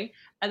 Firstly,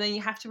 and then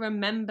you have to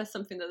remember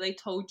something that they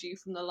told you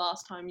from the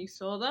last time you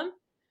saw them.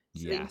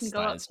 So that you can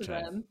go up to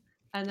them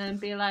and then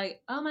be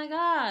like, "Oh my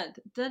God,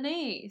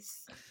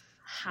 Denise,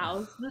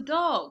 how's the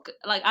dog?"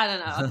 Like, I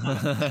don't know.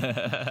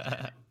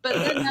 But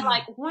then they're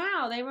like,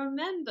 wow, they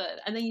remembered.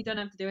 And then you don't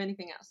have to do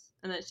anything else.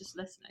 And then it's just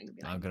listening.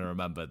 I'm going to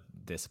remember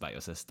this about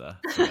your sister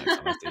for next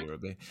time I see you,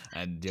 Ruby.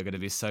 And you're going to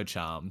be so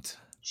charmed.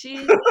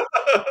 She's...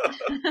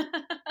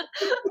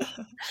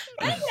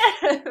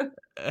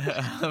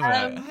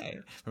 Hey,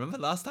 remember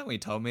last time when you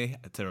told me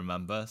to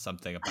remember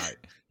something about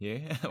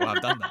you? Well,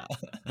 I've done that.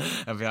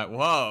 I'd be like,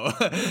 whoa.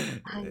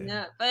 I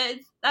know. But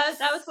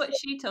that was what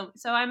she told me.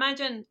 So I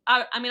imagine,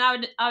 I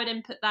would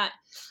input that.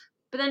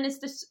 But then it's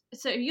this.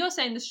 So you're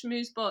saying the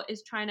schmooze bot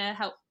is trying to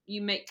help you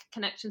make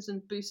connections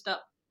and boost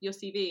up your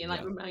CV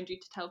and remind you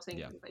to tell things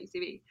about your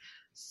CV.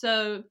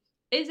 So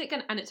is it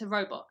gonna? And it's a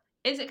robot.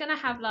 Is it gonna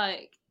have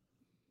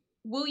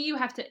will you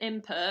have to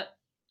input?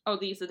 Oh,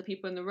 these are the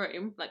people in the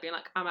room. Like being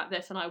like, I'm at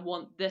this and I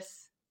want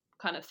this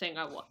kind of thing.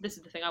 This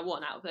is the thing I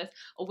want out of this.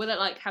 Or will it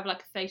have a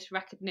face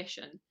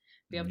recognition?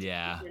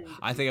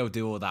 I think it will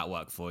do all that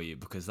work for you,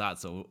 because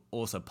that's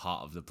also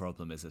part of the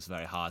problem. Is it's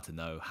very hard to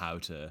know how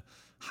to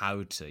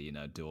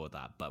do all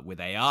that. But with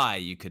AI,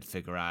 you could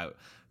figure out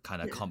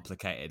kind of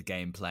complicated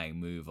game playing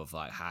move of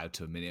how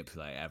to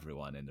manipulate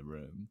everyone in the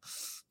room.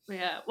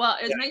 Yeah, well,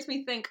 it makes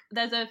me think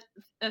there's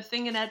a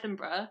thing in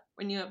Edinburgh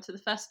when you're up to the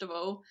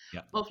festival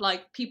of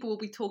people will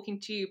be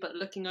talking to you but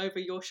looking over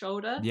your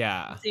shoulder.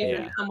 Yeah, See if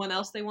there's someone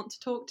else they want to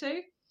talk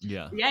to.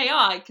 Yeah. The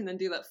AI can then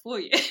do that for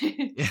you.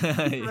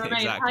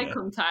 Remain eye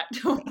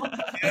contact.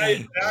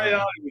 The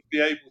AI would be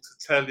able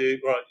to tell you,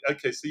 right,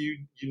 okay, so you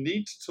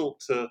need to talk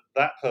to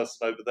that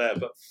person over there,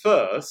 but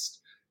first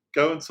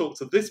go and talk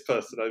to this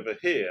person over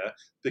here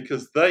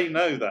because they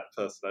know that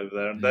person over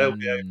there and they'll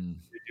be able to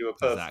give you a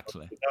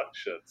personal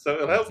introduction. So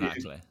it'll help you.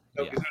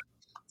 Yeah.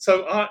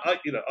 So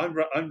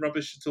I'm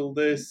rubbish at all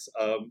this.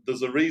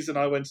 There's a reason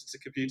I went into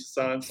computer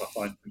science. I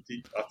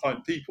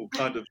find people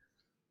kind of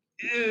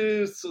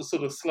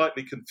sort of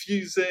slightly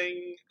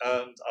confusing,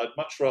 and I'd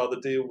much rather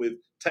deal with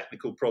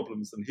technical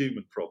problems than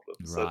human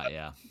problems.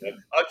 Right.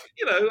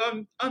 So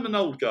I'm an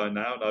old guy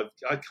now, and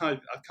I've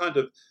kind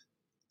of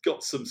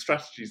got some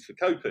strategies for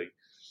coping.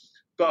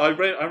 But I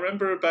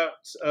remember about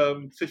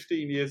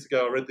 15 years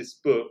ago, I read this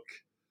book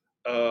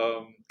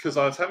because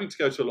I was having to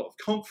go to a lot of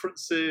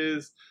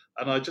conferences,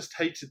 and I just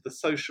hated the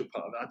social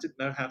part. I didn't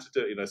know how to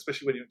do it,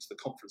 especially when you went to the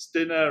conference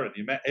dinner and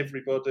you met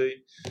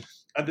everybody.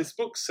 And this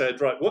book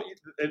said, right,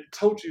 it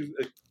told you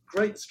a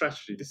great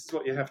strategy. This is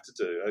what you have to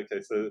do.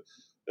 Okay, so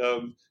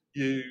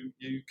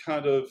you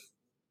kind of,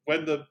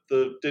 when the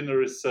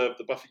dinner is served,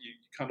 the buffet, you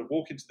kind of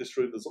walk into this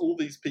room. There's all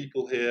these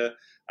people here,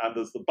 and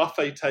there's the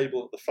buffet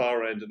table at the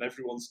far end, and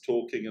everyone's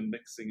talking and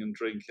mixing and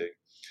drinking.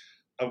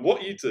 And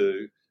what you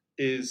do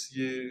is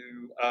you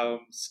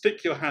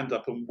stick your hand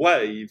up and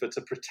wave at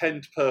a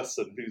pretend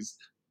person who's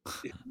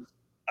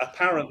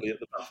apparently at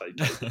the buffet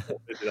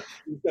table.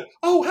 You go,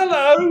 oh,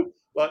 hello,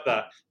 like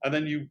that. And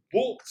then you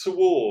walk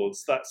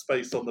towards that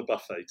space on the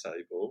buffet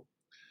table,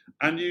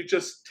 and you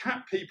just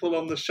tap people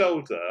on the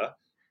shoulder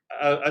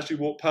as you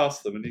walk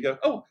past them, and you go,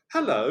 oh,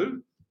 hello,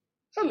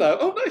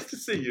 oh, nice to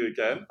see you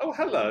again, oh,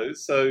 hello.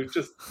 So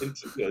just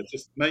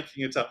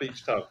making it up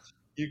each time.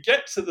 You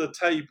get to the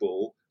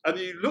table, and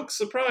you look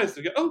surprised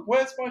and go, oh,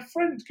 where's my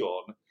friend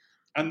gone?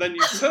 And then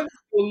you turn to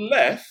your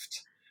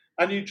left,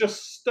 and you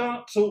just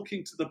start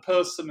talking to the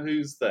person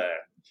who's there,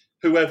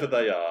 whoever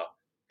they are.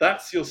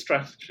 That's your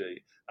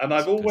strategy. And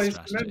I've always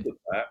remembered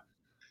that.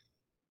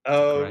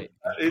 That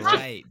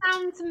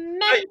sounds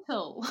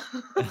mental.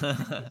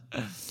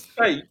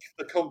 Fake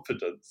the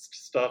confidence to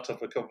start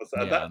up a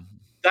conversation. Yeah.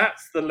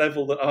 That's the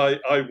level that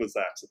I was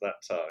at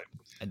that time.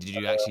 And did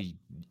you actually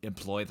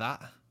employ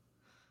that?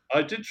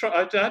 I did try.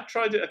 I had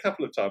tried it a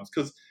couple of times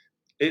because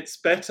it's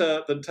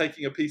better than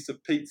taking a piece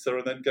of pizza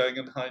and then going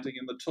and hiding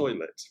in the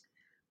toilet.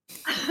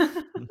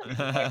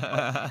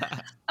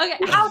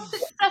 Okay, how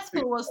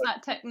successful was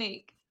that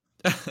technique?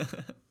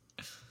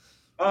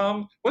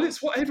 Well,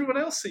 it's what everyone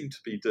else seemed to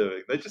be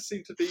doing. They just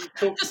seem to be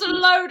talking. Just a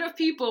load of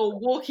people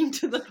walking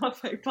to the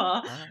buffet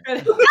bar.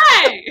 And,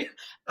 hey!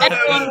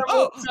 Everyone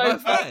my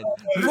friend.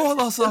 We've all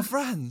lost our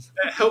friends.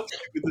 It helps you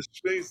with the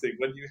schmoozing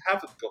when you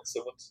haven't got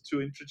someone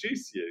to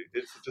introduce you.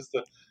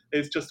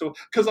 It's just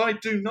because I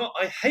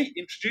hate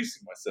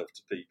introducing myself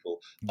to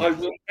people. Yeah. I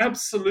will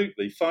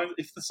absolutely find,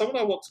 if there's someone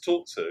I want to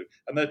talk to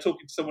and they're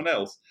talking to someone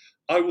else,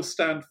 I will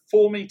stand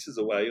 4 meters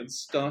away and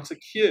start a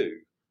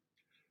queue.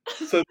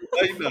 So that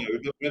they know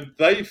that when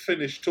they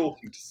finish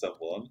talking to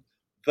someone,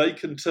 they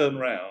can turn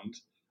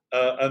around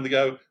and they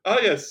go, oh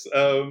yes,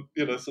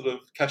 sort of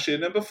cashier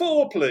number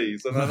 4,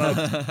 please. And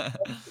then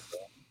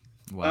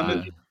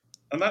wow.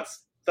 And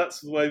that's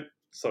the way.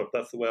 So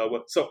that's the way I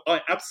work. So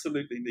I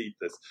absolutely need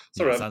this.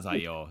 Sorry, sounds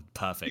like your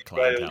perfect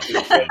clientele.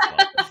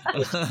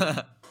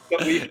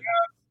 But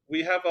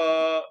we have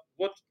our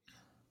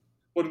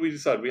what do we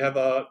decide? We have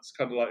it's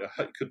kind of like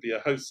it could be a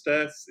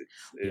hostess.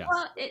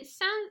 Well, it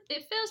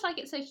feels like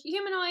it's a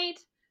humanoid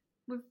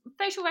with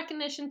facial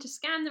recognition to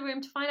scan the room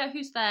to find out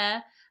who's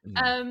there.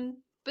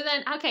 But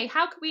then, okay,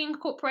 how can we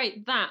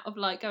incorporate that of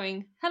like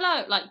going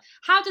hello? Like,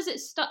 how does it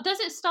start?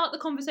 Does it start the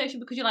conversation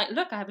because you're like,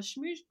 look, I have a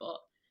schmooze bot,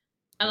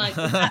 and like,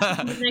 no,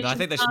 I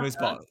think the schmooze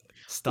bot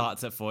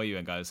starts it for you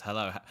and goes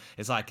hello.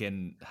 It's like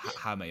in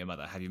How I Met Your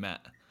Mother. Have you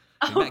met?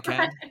 Have you met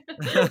Ken?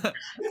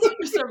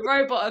 Just a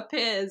robot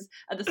appears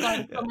at the side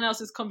of someone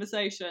else's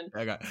conversation.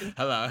 Okay.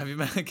 Hello, have you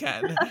met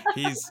Ken?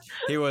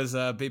 He was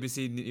a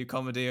BBC New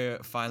Comedy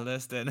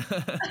finalist, and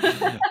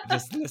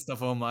just list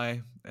off all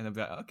my, and I'll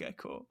be like, okay,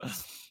 cool.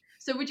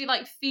 So would you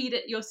like feed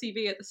it your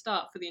CV at the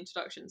start for the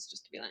introductions,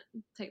 just to be like,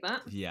 take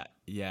that?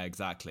 Yeah,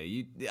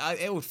 exactly.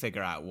 It will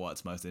figure out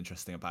what's most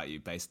interesting about you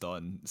based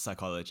on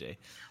psychology.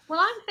 Well,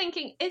 I'm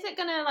thinking, is it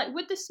gonna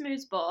would the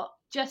smooth bot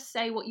just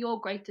say what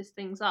your greatest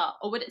things are,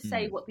 or would it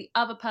say what the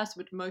other person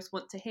would most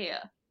want to hear?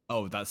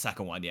 Oh, that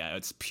second one, yeah,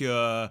 it's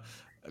pure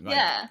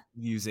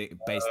music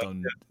based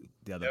on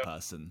the other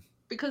person.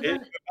 Because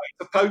it's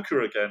a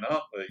poker again,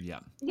 aren't we? Yeah.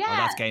 Oh,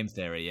 that's game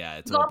theory. Yeah,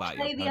 it's all about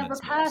play your the other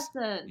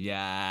person.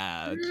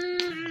 Yeah.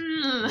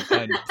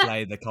 Don't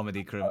play the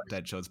comedy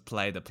credentials.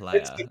 Play the player.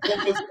 It's the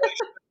conversation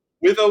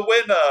with a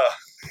winner.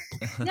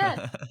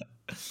 Yeah,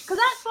 because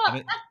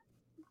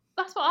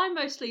that's what I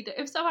mostly do.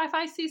 If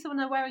I see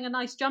someone wearing a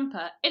nice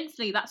jumper,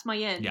 instantly that's my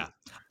in. Yeah.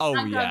 Oh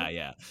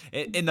yeah.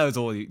 It knows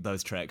all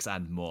those tricks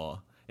and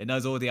more. It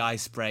knows all the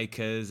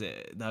icebreakers.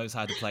 It knows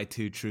how to play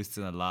 2 truths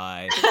and a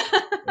lie.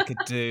 It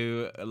could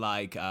do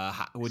like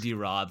would you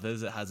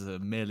rathers. It has a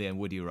million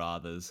would you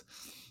rathers.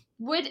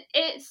 Would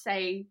it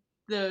say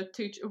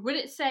would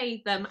it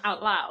say them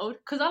out loud?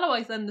 Because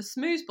otherwise then the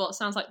smooth bot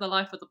sounds like the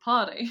life of the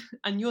party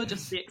and you're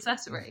just the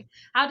accessory.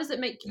 How does it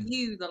make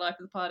you the life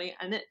of the party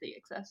and it the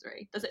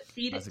accessory? Does it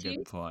feed That's it a to you?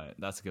 good point.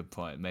 That's a good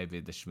point.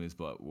 Maybe the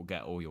schmoozebot will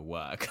get all your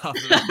work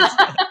after this.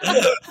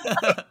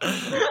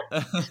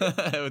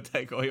 It will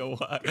take all your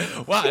work.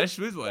 Wow, the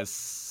schmoozebot is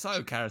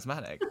so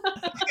charismatic.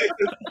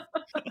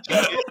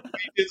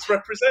 Its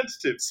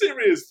representative,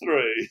 Series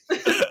 3.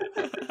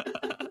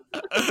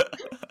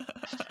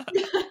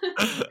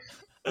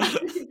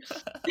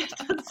 It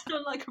does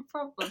sound like a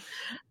problem.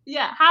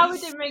 Yeah, how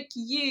would it make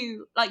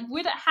you, like,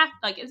 would it have,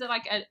 like, is it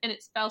like in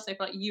its spell-safe,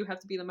 like, you have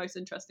to be the most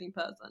interesting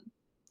person?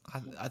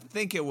 I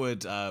think it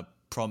would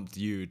prompt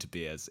you to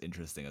be as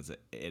interesting as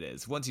it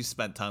is. Once you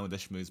spent time with the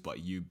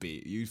schmoozebot,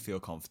 you feel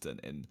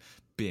confident in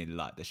being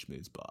like the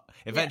schmoozebot.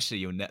 Eventually,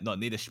 you'll not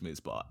need a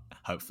schmoozebot.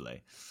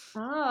 Hopefully.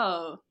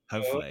 Oh.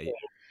 Hopefully.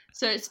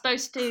 So it's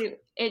supposed to.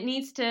 It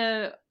needs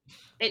to.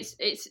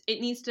 It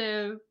needs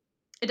to.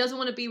 It doesn't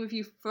want to be with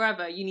you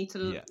forever. You need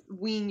to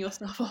wean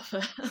yourself off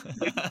it.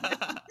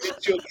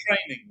 It's your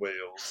training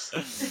wheels.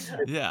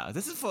 Yeah,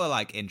 this is for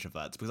like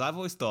introverts because I've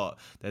always thought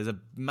there's a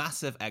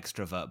massive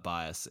extrovert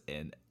bias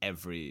in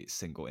every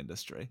single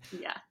industry.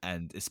 Yeah.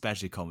 And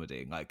especially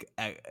comedy. Like,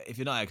 if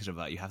you're not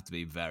extrovert, you have to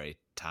be very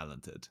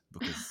talented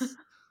because.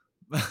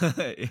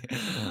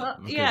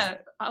 Yeah,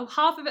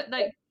 half of it,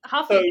 like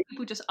half of it,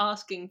 people just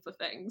asking for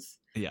things.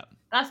 Yeah,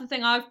 that's the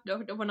thing.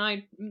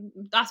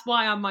 That's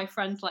why I'm my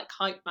friend's like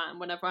hype man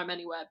whenever I'm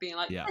anywhere, being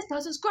like, this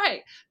person's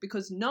great,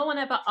 because no one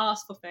ever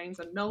asks for things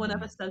and no one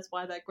ever says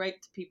why they're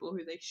great to people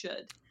who they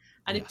should.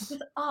 And if you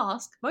just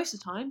ask, most of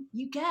the time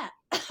you get.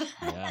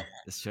 Yeah,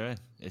 it's true.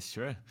 It's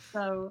true.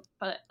 So,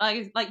 but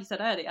like you said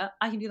earlier,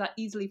 I can do that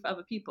easily for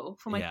other people.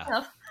 For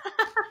myself,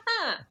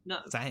 no.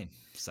 Same.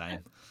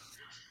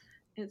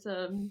 It's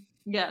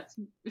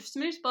if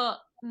smoothbot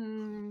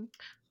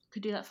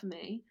could do that for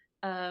me,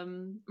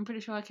 I'm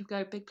pretty sure I could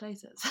go big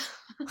places.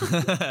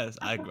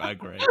 I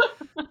agree.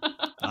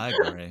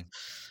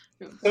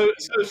 So a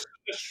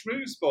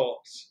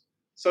schmoozebot.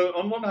 So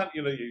on one hand,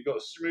 you've got a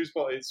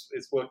schmoozebot.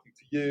 It's working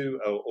for you,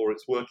 or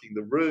it's working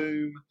the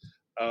room.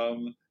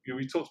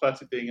 We talked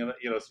about it being sort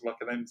of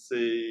like an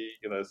MC.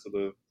 Sort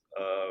of.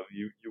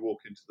 You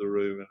walk into the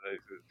room and they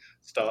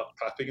start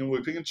clapping and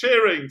whooping and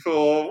cheering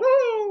for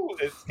woo!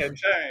 It's Ken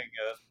Chang.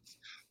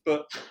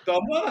 But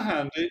on the other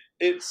hand,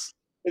 it's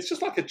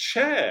just like a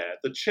chair.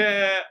 The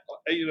chair,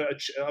 a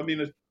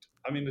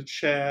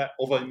chair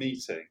of a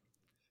meeting.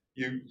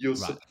 You're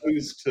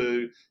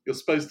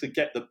supposed to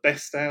get the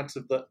best out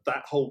of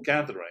that whole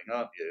gathering,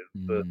 aren't you?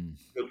 But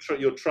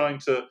you're trying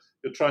to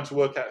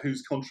work out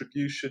whose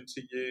contribution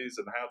to use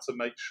and how to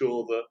make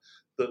sure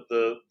that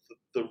the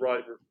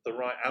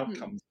right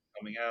outcomes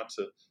coming out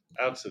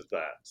of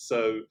that.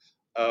 So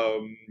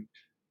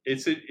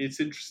it's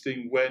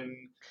interesting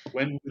when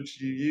would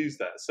you use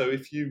that? So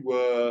if you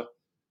were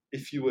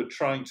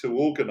trying to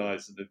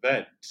organise an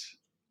event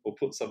or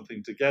put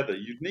something together,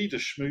 you'd need a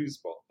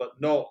schmoozebot, but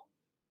not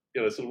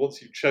sort of once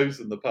you've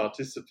chosen the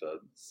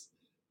participants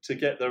to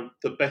get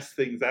the best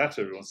things out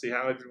of everyone, see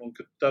how everyone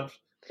could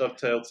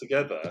dovetail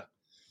together.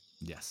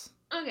 Yes.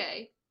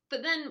 Okay.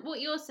 But then what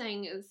you're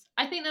saying is,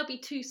 I think there'll be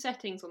two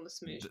settings on the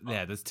smooth bot.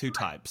 Yeah, there's two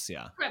types,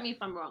 yeah. Correct me if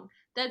I'm wrong.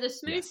 There's the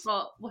smooth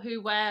bot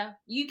where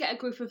you get a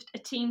group of a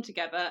team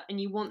together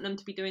and you want them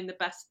to be doing the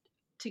best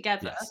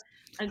together. Yes.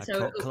 And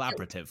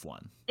collaborative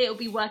one. It'll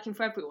be working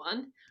for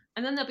everyone.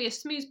 And then there'll be a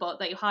smooth bot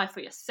that you hire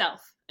for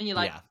yourself. And you're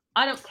like,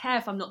 I don't care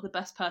if I'm not the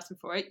best person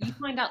for it. You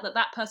find out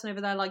that person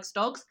over there likes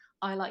dogs.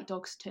 I like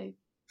dogs too.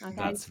 Okay?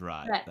 That's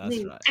right.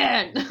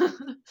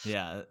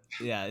 Yeah.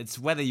 It's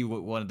whether you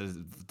want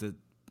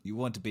you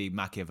want to be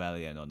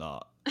Machiavellian or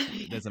not.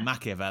 There's a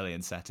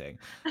Machiavellian setting.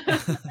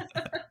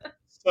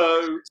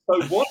 So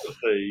one of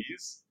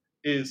these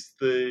is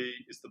the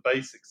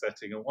basic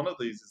setting, and one of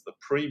these is the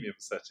premium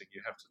setting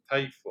you have to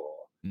pay for.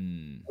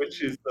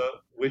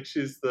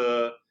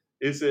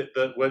 Is it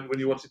that when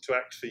you want it to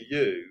act for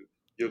you,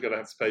 you're going to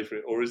have to pay for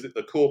it, or is it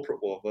the corporate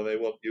one where they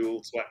want you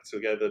all to act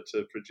together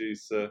to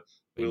produce a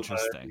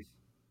interesting?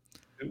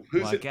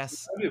 Well, I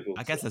guess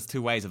there's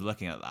two ways of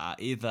looking at that.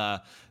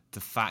 Either the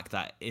fact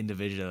that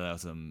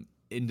individualism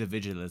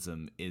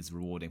is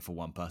rewarding for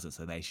one person,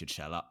 so they should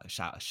shell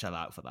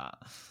out for that,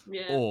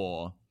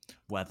 or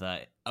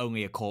whether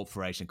only a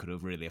corporation could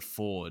have really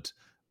afford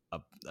a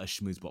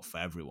schmoozebot for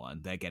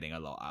everyone. They're getting a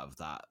lot out of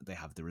that. They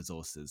have the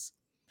resources,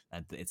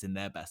 and it's in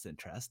their best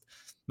interest.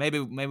 Maybe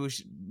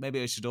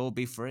it should all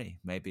be free.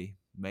 Maybe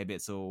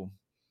it's all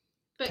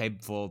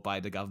paid for by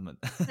the government.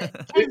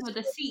 With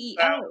the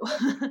CEO.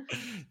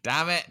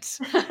 Damn it!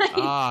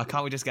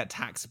 Can't we just get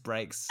tax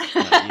breaks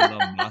like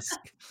Elon Musk?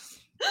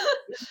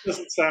 It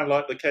doesn't sound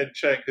like the Ken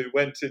Cheng who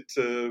went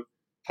into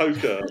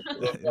poker.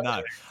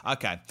 No.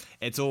 Okay.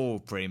 It's all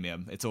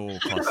premium. It's all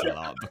costs a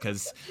lot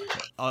because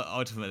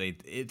ultimately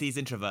these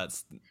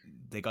introverts,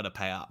 they got to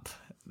pay up.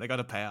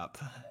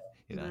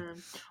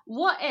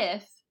 What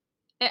if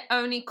it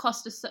only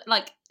costs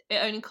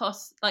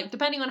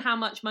depending on how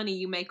much money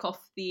you make off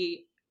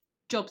the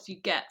jobs you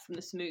get from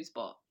the smooth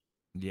bot,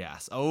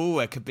 Yes. Oh,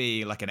 it could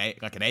be like an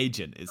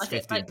agent. It's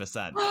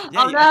 15%. Oh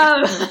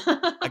no!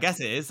 I guess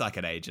it is like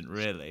an agent,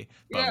 really,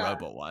 but a Yeah.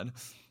 robot one.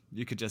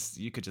 You could just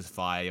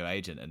fire your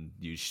agent and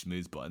use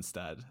Schmoozebot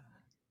instead.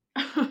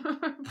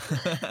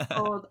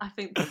 Oh, I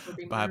think this will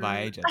be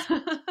Bye agents.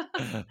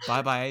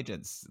 Bye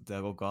agents.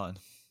 They're all gone.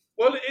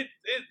 Well,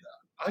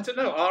 I don't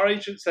know. Are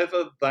agents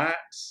ever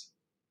that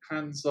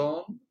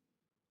hands-on?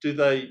 Do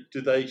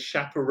they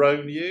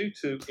chaperone you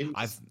to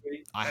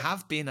industry? I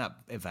have been at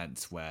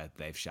events where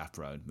they've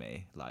chaperoned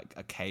me, like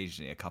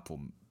occasionally a couple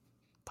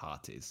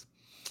parties,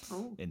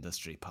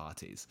 industry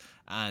parties,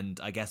 and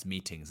I guess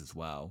meetings as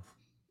well.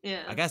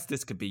 Yeah. I guess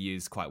this could be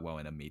used quite well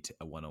in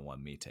a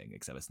one-on-one meeting,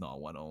 except it's not a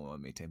one-on-one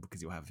meeting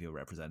because you'll have your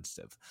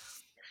representative.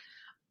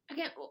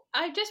 Again,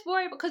 I just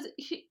worry because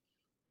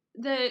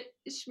the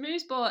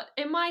Schmoozebot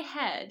in my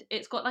head,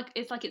 it's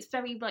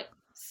very like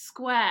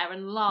square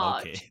and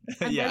large,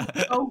 and yeah,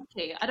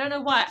 bulky. I don't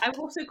know why. I've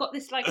also got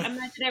this like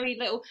imaginary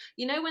little,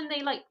 when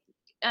they like,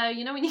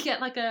 when you get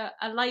like a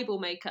label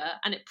maker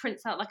and it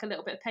prints out like a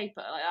little bit of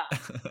paper like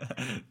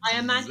that. I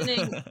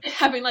imagining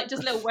having like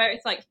just little where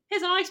it's like,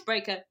 here's an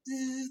icebreaker.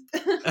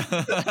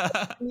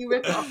 And you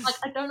rip it off. Like,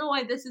 I don't know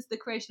why this is the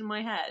creation in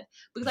my head,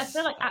 because I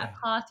feel like at a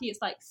party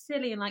it's like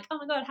silly and like, oh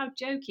my god, how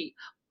jokey.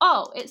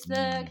 Oh, it's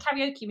the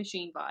karaoke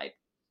machine vibe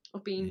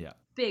of being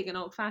big and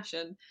old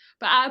fashioned.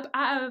 But at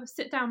a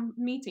sit down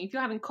meeting, if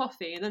you're having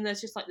coffee and then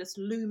there's just like this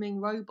looming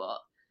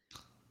robot,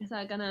 is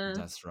that gonna?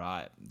 That's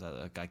right.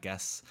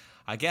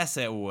 I guess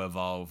it will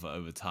evolve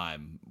over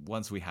time.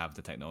 Once we have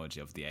the technology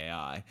of the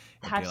AI,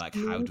 it'll be like,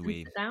 how do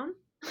we sit down?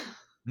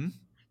 To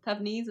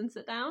have knees and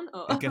sit down?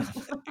 Or it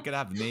could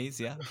have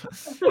knees, yeah.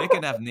 It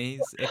can have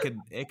knees.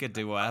 It could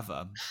do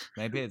whatever.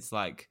 Maybe it's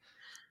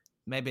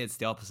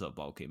the opposite of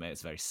bulky. Maybe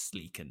it's very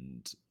sleek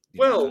and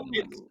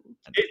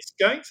it's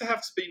going to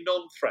have to be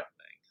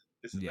non-threatening,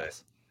 isn't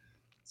it?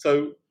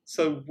 So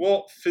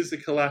what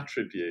physical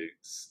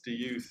attributes do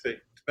you think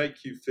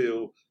make you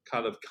feel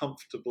kind of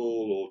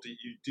comfortable, or do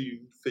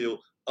you feel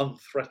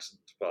unthreatened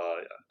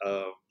by,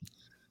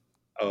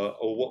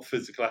 or what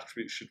physical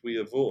attributes should we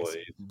avoid?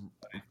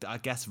 I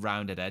guess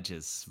rounded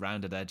edges.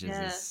 Rounded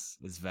edges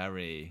is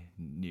very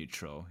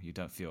neutral. You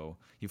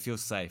feel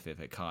safe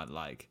if it can't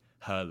like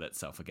hurl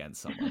itself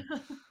against someone.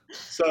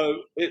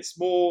 So it's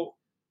more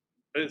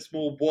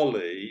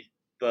Wall-E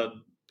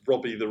than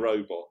Robbie the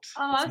Robot.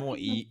 Oh, it's more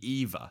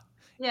Eva.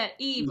 Yeah,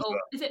 Eve. Or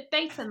is it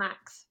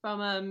Betamax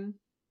from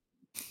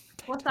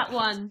what's that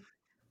one?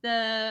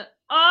 I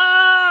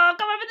can't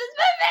remember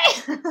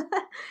this movie.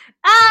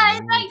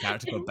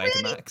 It's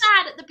really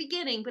sad at the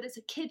beginning, but it's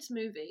a kids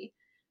movie.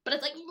 But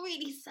it's like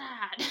really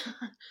sad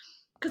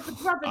because the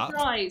brother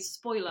dies.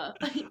 Spoiler.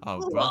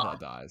 Brother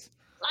dies.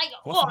 Like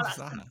what's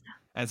that? And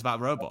it's about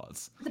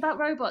robots. It's about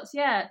robots.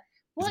 Yeah.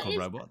 What is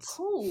robots?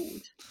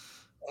 Called?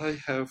 I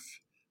have.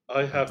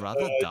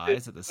 Brother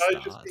dies at the start. I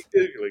just be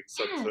googling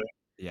something.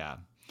 Yeah.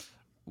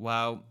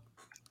 Well,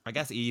 I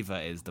guess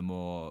Eva is the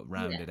more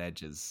rounded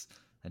edges,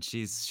 and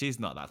she's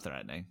not that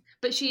threatening.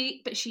 But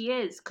she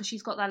is, because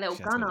she's got that little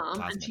gun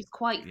arm, and she's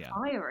quite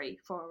fiery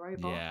for a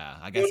robot. Yeah,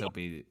 I guess it'll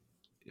be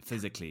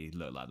physically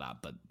look like that,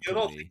 but you're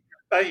not thinking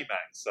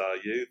Baymax, are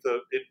you?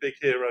 In Big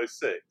Hero 6.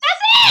 That's it.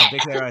 Oh,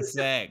 Big Hero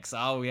 6.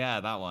 Oh yeah,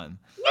 that one.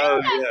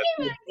 Oh yeah,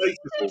 the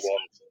inflatable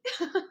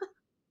one.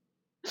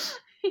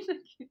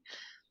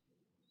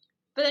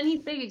 But then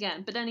he's big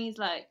again. But then he's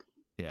like.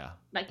 Yeah,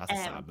 like that's a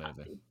sad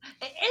movie.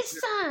 It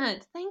is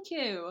sad. Thank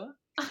you.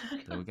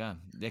 There we go.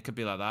 It could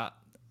be like that.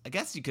 I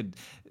guess you could.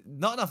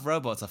 Not enough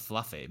robots are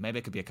fluffy. Maybe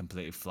it could be a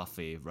completely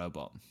fluffy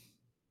robot.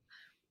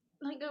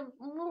 Like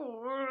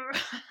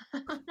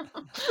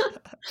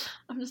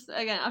I'm just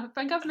I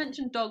think I've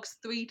mentioned dogs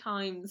 3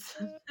 times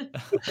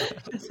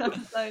this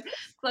episode.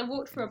 Because I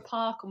walked through a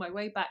park on my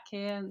way back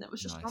here, and there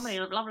was just so many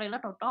lovely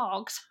little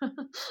dogs.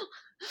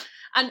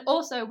 And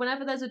also,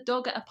 whenever there's a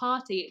dog at a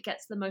party, it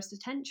gets the most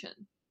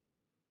attention.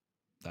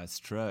 That's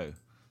true.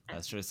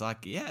 It's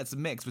like, it's a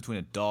mix between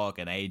a dog,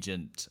 an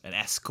agent, an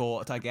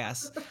escort, I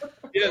guess.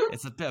 Yeah.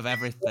 It's a bit of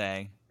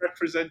everything.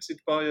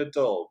 Represented by a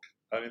dog.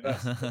 I mean,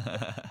 that's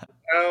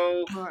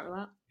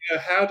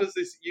how does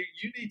this?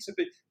 You need to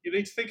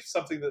think of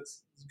something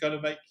that's going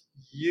to make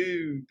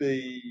you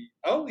be.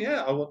 Oh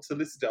yeah, I want to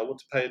listen to. I want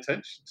to pay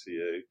attention to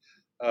you.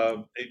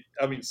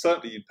 I mean,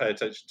 certainly you'd pay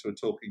attention to a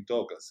talking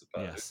dog, I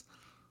suppose.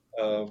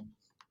 Yes.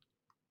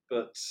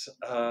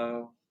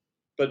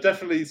 But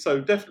definitely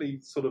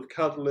sort of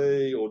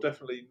cuddly, or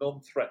definitely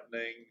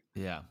non-threatening.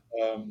 Yeah.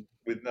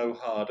 With no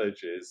hard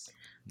edges.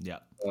 Yeah.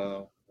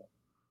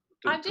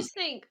 I just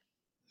think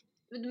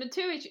the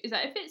maturity is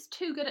that if it's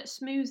too good at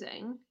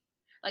smoozing,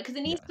 like, because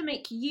it needs to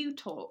make you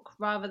talk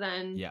rather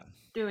than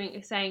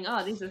saying,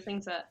 oh, these are the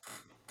things that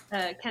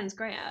Ken's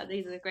great at.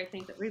 These are the great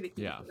things that Ruby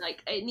can do.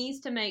 Like, it needs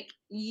to make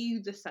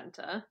you the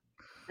center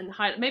and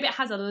highlight. Maybe it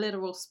has a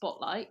literal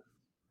spotlight.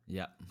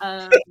 Yeah.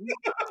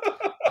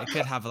 It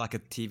could have like a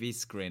TV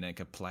screen and it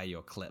could play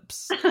your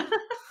clips.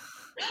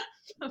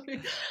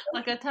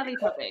 Like a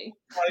Teletubby.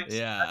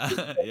 Yeah.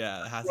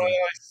 It has an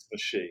ice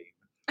machine.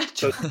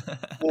 So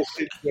walk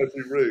into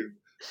every room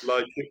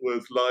like it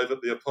was live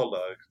at the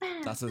Apollo.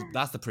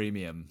 That's the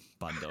premium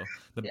bundle.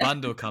 The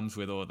bundle comes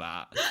with all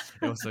that.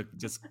 It also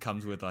just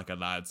comes with like a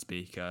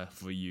loudspeaker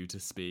for you to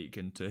speak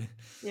into.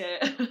 Yeah.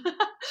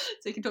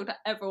 So you can talk to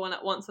everyone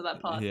at once at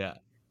that party. Yeah.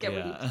 Get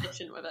really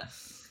efficient with it.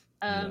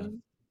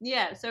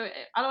 Yeah. So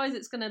otherwise,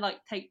 it's gonna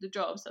like take the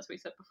jobs, as we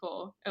said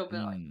before. It'll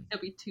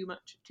be too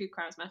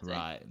charismatic.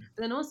 Right.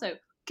 But then also,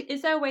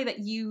 is there a way that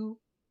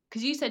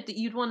because you said that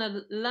you'd want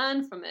to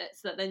learn from it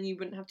so that then you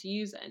wouldn't have to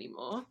use it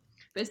anymore.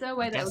 But is there a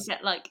way that it would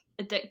get like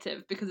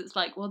addictive because it's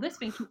like, well, this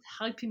thing keeps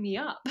hyping me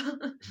up?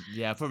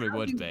 Yeah, probably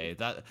would be.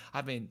 That,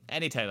 I mean,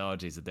 any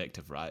technology is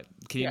addictive, right?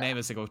 Can you name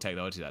a single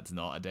technology that's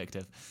not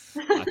addictive?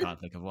 I can't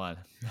think of one.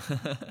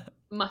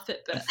 My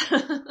Fitbit.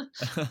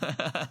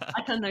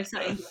 I can know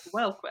something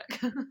well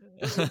quick.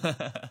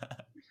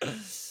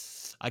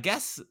 I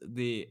guess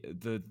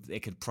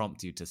it could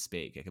prompt you to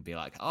speak. It could be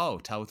like, oh,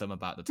 tell them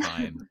about the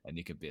time, and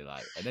you could be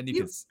like, and then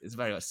it's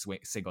very much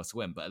sink or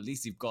swim. But at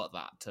least you've got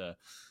that to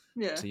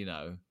you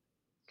know.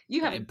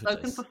 You haven't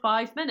spoken for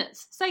 5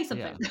 minutes. Say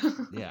something.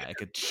 Yeah, it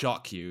could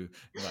shock you,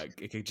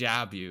 like it could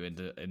jab you in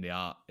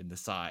the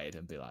side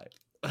and be like.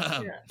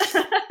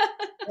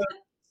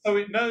 So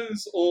it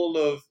knows all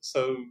of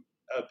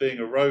being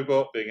a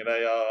robot, being an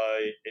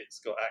AI, it's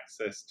got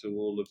access to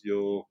all of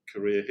your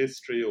career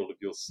history, all of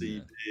your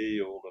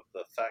CV, all of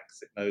the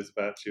facts it knows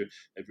about you,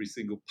 every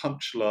single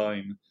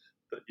punchline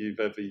that you've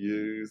ever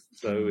used.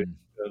 So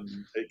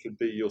it can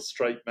be your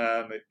straight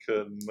man.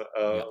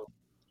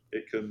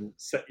 It can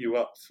set you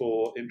up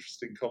for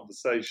interesting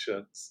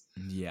conversations.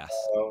 Yes.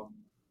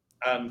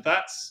 And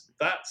that's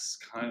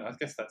kind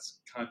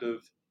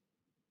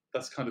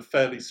of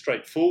fairly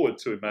straightforward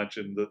to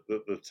imagine that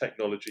the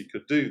technology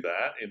could do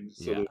that in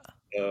sort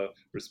of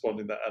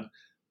responding to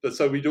that.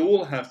 So we'd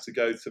all have to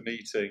go to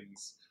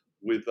meetings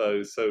with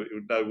those, so it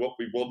would know what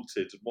we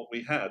wanted and what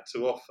we had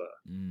to offer,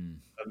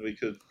 and we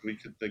could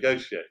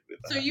negotiate with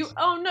that.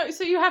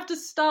 So you have to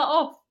start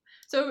off.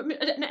 So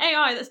an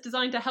AI that's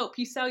designed to help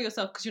you sell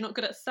yourself because you're not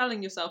good at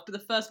selling yourself, but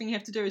the first thing you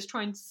have to do is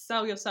try and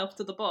sell yourself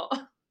to the bot.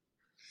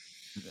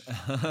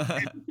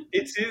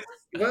 It is.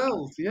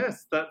 Well,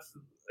 yes,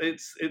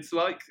 it's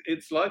like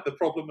the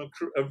problem of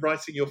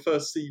writing your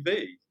first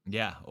CV.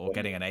 Yeah, or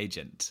getting an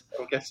agent.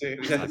 Or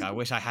getting like, I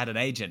wish I had an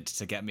agent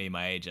to get me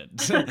my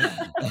agent.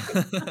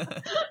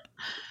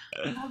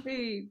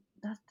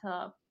 That's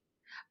tough.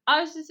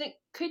 I was just thinking,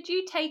 could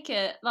you take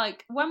it,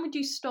 like, when would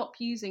you stop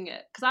using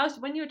it? Because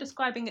when you were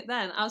describing it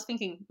then, I was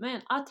thinking,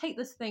 man, I'll take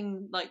this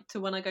thing, like, to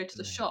when I go to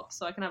the shop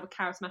so I can have a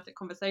charismatic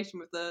conversation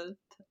with the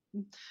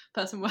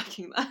person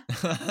working there.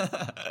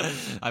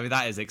 I mean,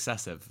 that is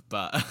excessive,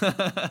 but...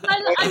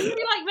 I really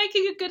like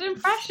making a good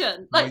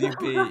impression. Like,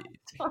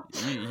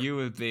 you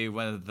would be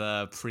one of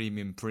the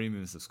premium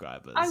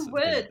subscribers. I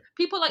would.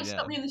 People,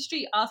 stop me in the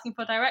street asking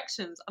for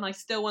directions, and I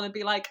still want to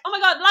be like, oh my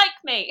god, like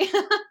me!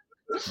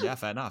 Yeah,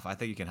 fair enough. I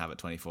think you can have it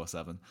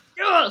 24/7.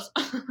 Yes!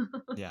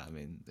 Yeah, I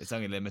mean, it's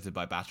only limited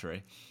by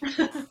battery.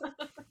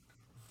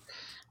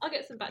 I'll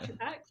get some battery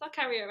packs. I'll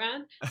carry it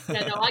around.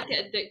 Yeah, no, I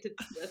get addicted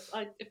to this.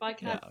 If I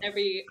can have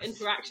every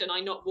interaction,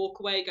 I not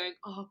walk away going,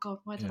 oh god,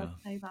 why did I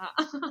say that?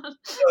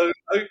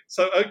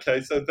 So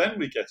then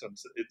we get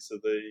into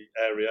the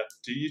area.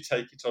 Do you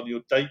take it on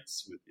your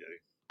dates with you?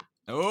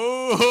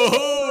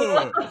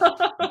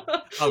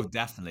 Oh,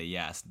 definitely,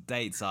 yes.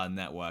 Dates are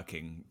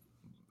networking.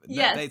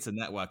 Yes. Dates are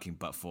networking,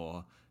 but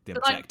for the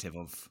objective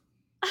of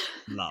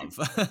love.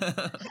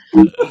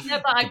 Yeah,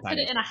 but I put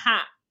it in a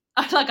hat.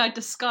 I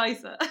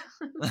disguise it.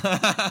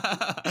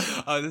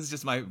 Oh, this is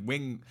just my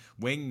wing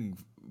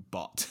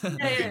bot.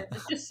 Yeah.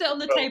 Just sit on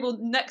the table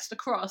next to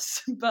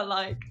Cross, but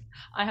I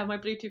have my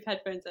Bluetooth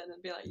headphones in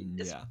and be like,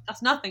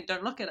 that's nothing,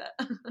 don't look at it.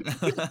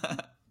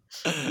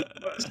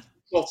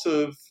 Plot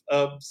of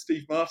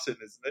Steve Martin,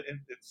 isn't it?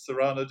 In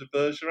Cyrano de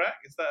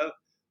Bergerac? Is that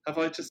have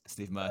I just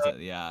Steve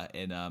Martin?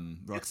 In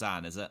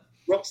Roxanne, is it?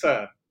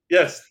 Roxanne,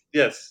 yes,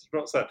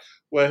 Roxanne,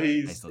 where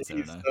he's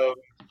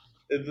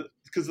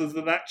because there's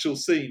an actual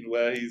scene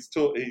where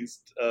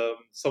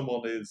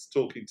someone is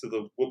talking to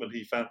the woman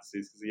he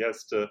fancies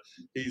because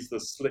he's the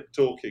slick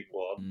talking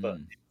one, but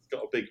he's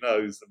got a big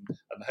nose and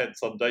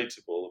hence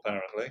undateable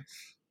apparently.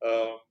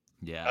 But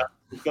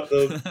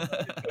the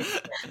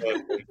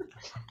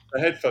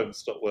headphones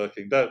stop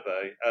working, don't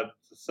they? And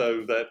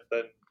so then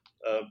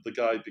the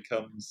guy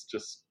becomes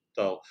just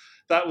dull.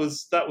 That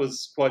was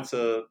quite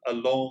a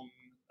long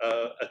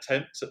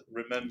attempt at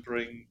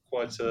remembering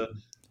quite a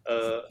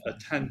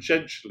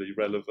tangentially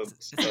relevant.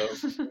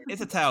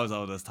 It's a tale as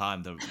old as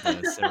time, the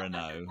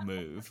Cyrano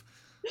move.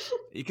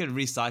 You could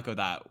recycle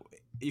that.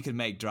 You could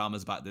make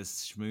dramas about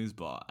this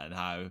schmoozebot and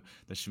how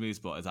the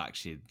schmoozebot is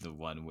actually the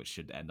one which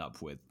should end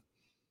up with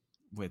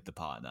the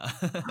partner.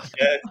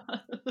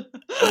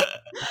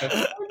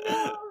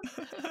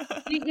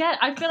 Yeah,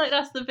 I feel like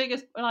that's the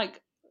biggest.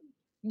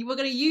 You were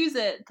going to use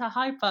it to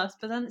hype us,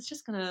 but then it's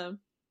just going to.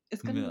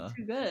 It's going to be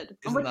too good.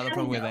 Isn't that the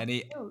problem with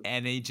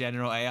any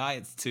general AI?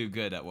 It's too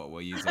good at what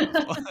we're using it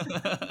for.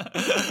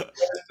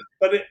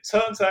 But it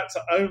turns out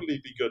to only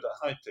be good at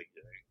hyping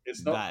you.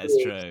 It's not. That is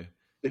true.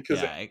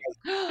 because Yeah,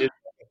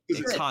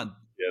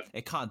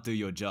 it can't do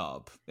your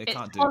job. It's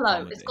can't do hollow.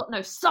 comedy. It's got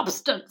no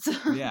substance.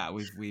 Yeah,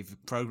 we've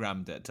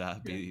programmed it to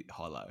be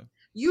hollow.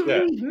 You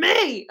need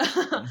me.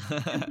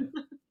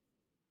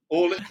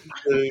 All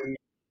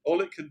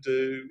it can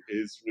do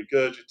is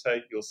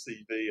regurgitate your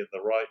CV in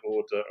the right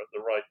order at the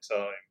right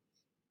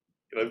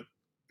time.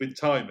 With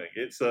timing.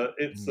 It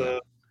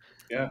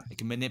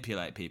can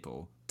manipulate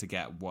people to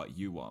get what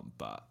you want,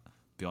 but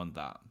beyond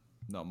that,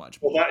 not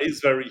much more. more. That is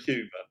very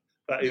human.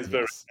 That is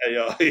very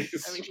AI. Very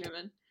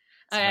human.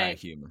 It's very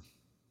human.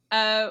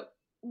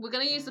 We're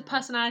going to use the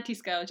personality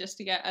scale just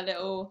to get a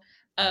little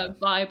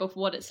vibe of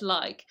what it's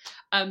like.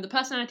 The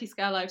personality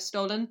scale I've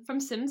stolen from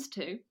Sims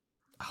 2.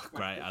 Oh,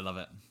 great. I love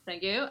it.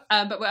 Thank you.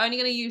 But we're only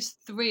going to use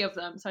 3 of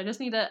them. So I just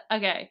need to...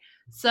 Okay.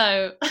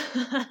 So...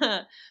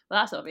 well,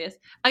 that's obvious.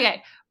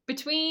 Okay.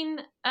 Between,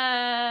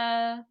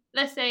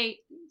 let's say,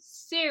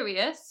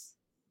 serious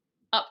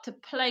up to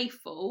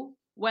playful,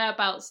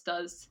 whereabouts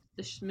does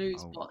the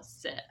schmooze bot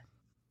sit?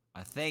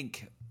 I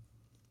think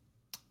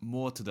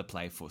more to the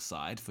playful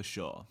side, for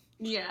sure.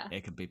 Yeah.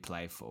 It could be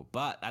playful.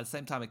 But at the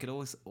same time, it could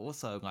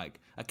also like,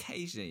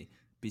 occasionally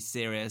be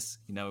serious,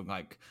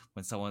 like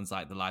when someone's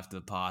like the life of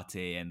the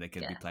party and they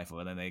can be playful,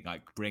 and then they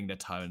like bring the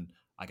tone,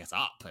 I guess,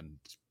 up and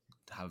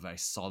have a very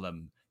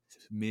solemn,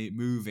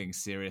 moving,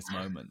 serious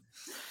moment.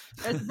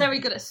 It's very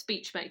good at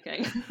speech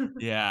making.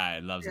 Yeah,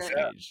 it loves a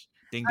speech.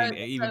 Ding ding!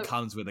 It even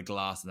comes with a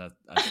glass and a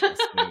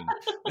spoon.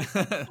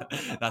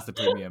 That's the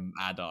premium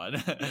add-on.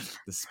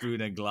 The spoon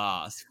and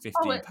glass,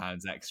 £15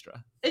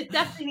 extra. It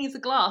definitely needs a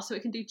glass so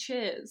it can do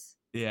cheers.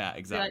 Yeah,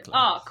 exactly.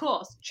 Of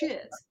course,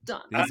 cheers,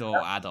 done. These are all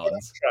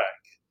add-ons.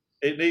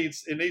 It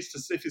needs to,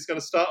 if it's going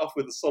to start off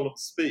with a solemn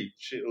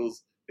speech,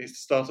 needs to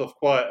start off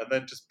quiet and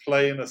then just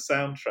play in a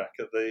soundtrack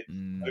at the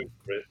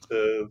over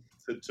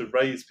it to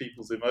raise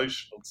people's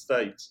emotional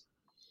state.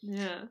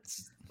 Yeah,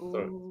 that's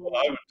what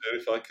I would do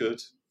if I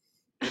could.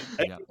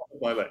 In every one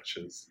of my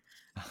lectures.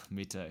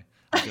 Me too.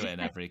 I do it in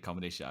every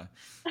comedy show.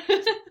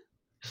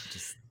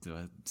 Just do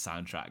a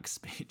soundtrack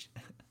speech.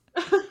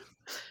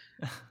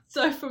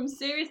 So from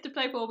serious to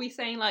playful, are we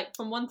saying like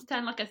from 1 to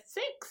 10, like a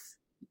 6?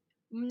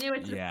 Nearer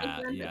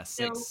to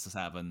 6,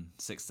 7,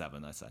 6,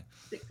 7. I say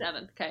 6,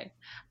 7.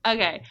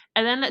 Okay,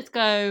 and then let's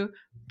go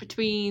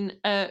between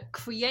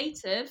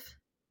creative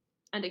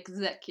and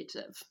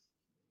executive.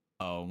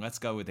 Oh, let's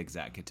go with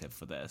executive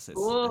for this. It's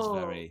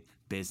very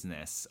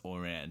business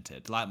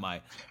oriented,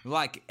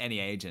 like any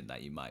agent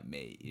that you might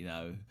meet.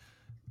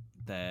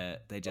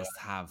 They just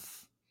have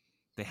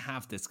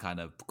this kind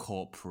of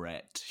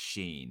corporate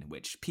sheen,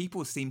 which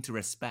people seem to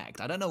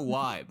respect. I don't know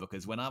why,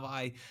 because whenever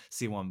I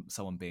see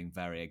someone being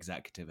very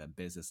executive and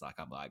business-like,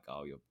 I'm like,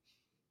 oh, you're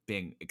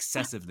being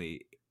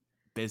excessively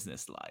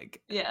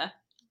business-like. Yeah.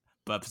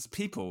 But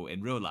people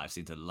in real life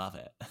seem to love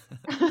it.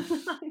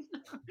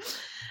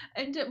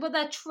 And they're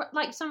like,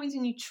 for some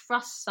reason you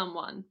trust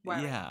someone.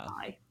 Yeah,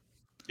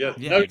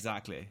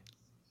 exactly.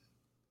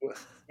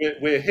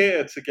 We're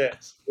here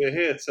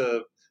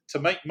to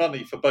make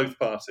money for both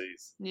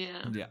parties.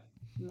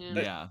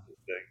 Yeah.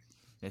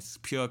 It's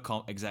pure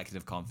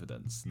executive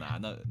confidence.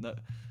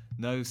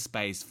 No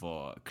space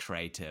for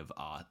creative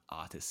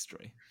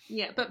artistry.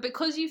 Yeah, but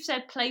because you've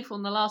said playful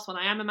in the last one,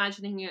 I am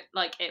imagining it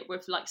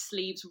with like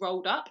sleeves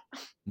rolled up.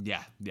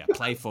 Yeah,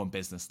 playful and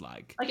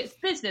business-like. Like it's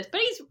business,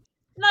 but he's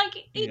like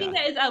he can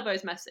get his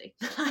elbows messy.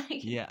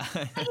 He's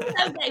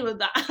okay with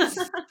that.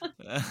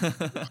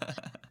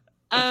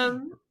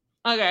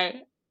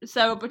 Okay.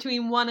 So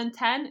between 1 and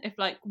 10, if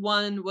like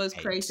 1 was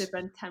 8. Creative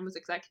and 10 was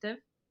executive.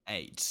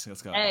 8.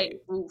 Let's go. 8.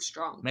 Ooh,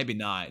 strong. Maybe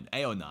 9.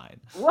 8 or 9.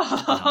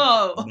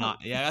 Whoa.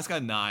 Let's go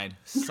 9.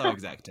 So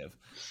executive.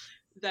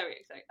 Very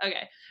executive.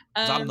 Okay.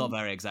 I'm not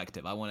very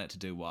executive. I want it to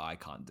do what I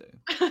can't do.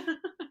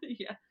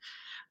 Yeah.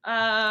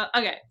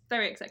 Okay.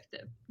 Very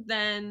executive.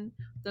 Then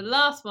the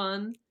last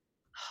one,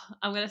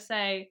 I'm going to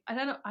say, I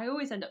don't know, I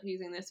always end up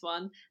using this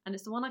one, and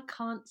it's the one I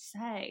can't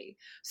say.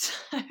 So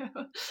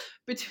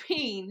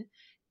between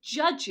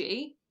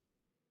judgy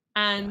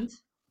and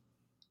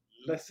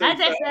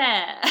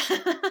laissez-faire.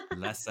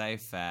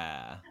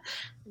 Laissez-faire.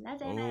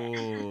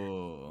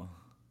 Oh,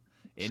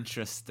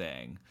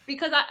 interesting.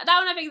 Because that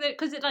one, I think that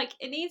because it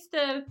needs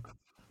to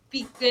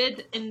be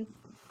good in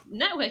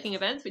networking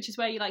events, which is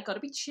where you got to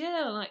be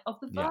chill, of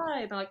the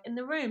vibe, and in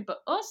the room.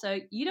 But also,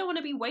 you don't want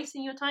to be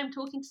wasting your time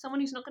talking to someone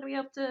who's not going to be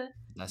able to.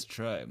 That's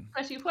true.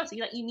 Press your person.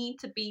 You need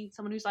to be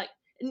someone who's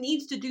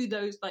needs to do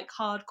those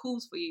hard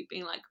calls for you,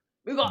 being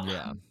move on.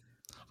 Yeah.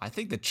 I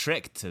think the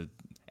trick to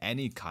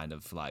any kind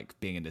of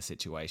being in this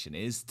situation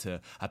is to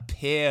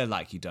appear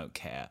like you don't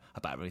care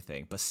about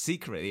everything, but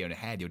secretly in your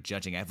head you're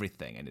judging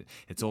everything, and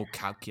it's all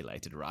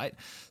calculated, right?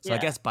 So I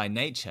guess by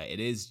nature it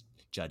is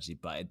judgy,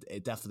 but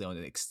it definitely on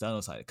the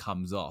external side it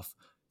comes off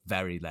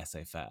very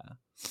laissez-faire.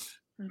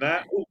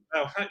 Now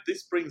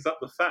this brings up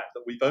the fact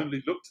that we've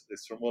only looked at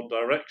this from one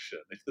direction.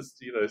 If this,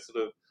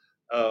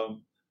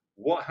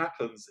 what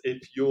happens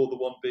if you're the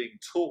one being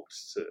talked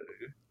to?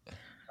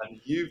 And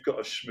you've got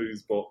a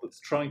schmooze bot that's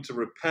trying to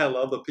repel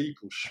other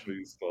people's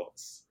schmooze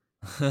bots.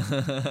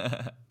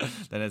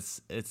 Then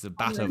it's a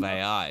battle of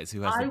AIs.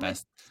 Who has the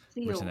best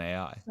written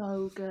AI?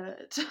 So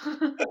good.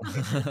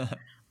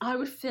 I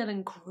would feel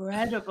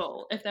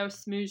incredible if there were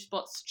smoosh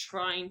bots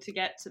trying to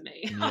get to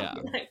me. Yeah.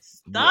 I'd be like,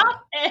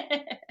 stop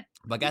it.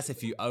 But I guess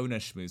if you own a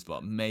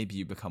schmoozebot, maybe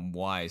you become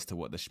wise to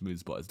what the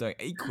schmoozebot is doing.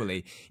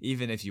 Equally,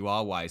 even if you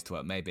are wise to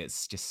it, maybe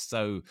it's just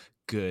so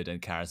good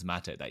and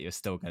charismatic that you're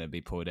still going to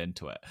be pulled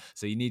into it.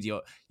 So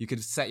you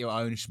could set your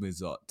own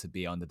schmoozebot to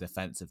be on the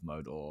defensive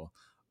mode or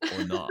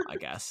not, I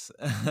guess.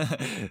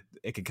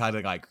 It can kind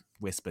of like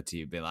whisper to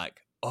you, be like,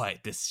 "Oh,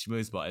 this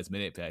schmoozebot is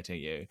manipulating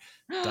you.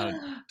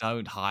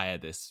 Don't hire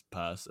this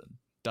person.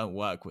 Don't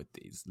work with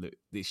these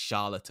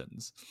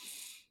charlatans."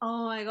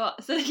 Oh my god!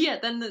 So yeah,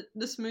 then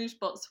the smoosh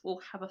bots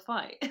will have a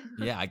fight.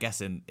 Yeah, I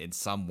guess in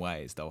some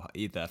ways they'll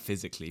either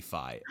physically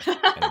fight,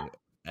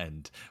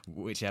 and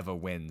whichever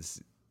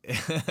wins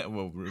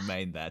will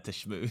remain there to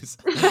schmooze.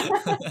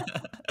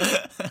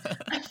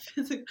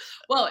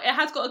 Well, it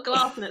has got a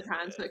glass in its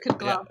hand, so it could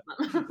glass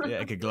them.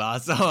 Yeah, it could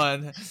glass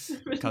someone.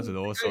 It comes with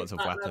all sorts of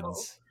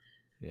weapons.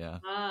 Yeah.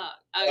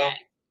 Okay.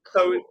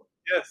 Cool. So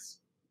yes,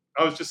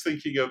 I was just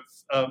thinking of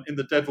in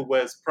The Devil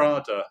Wears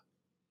Prada.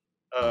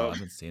 I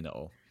haven't seen it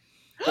all.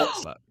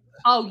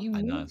 Oh, you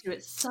need to.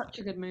 It's such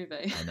a good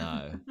movie. I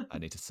know. I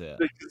need to see it.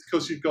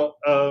 Because you've got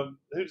who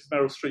does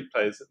Meryl Streep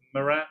play? Is it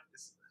Miranda?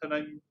 Is her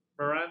name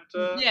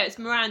Miranda? Yeah, it's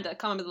Miranda. I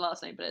can't remember the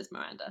last name, but it's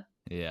Miranda.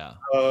 Yeah.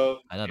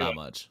 I know that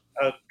much.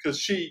 Because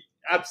she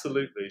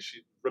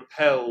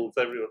repels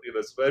everyone.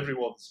 So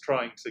everyone's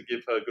trying to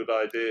give her good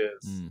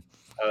ideas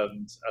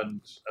and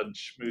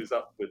schmooze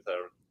up with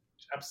her.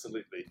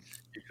 Absolutely,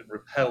 you can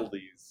repel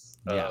these.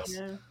 Yes.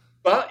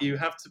 But you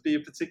have to be a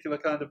particular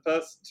kind of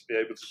person to be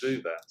able to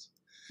do that.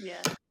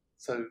 Yeah.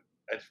 So.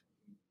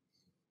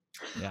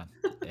 Yeah,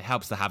 it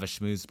helps to have a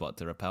schmoozebot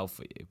to repel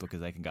for you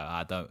because they can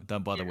go,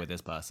 don't bother with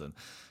this person.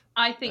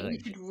 I think we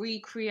should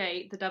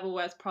recreate The Devil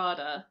Wears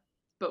Prada,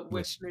 but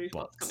with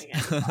schmoozebots coming in.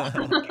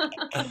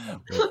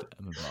 With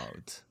a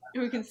bot.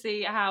 We can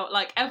see how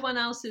like everyone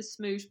else's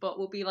smooshbot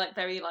will be like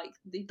very like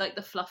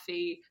the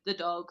fluffy, the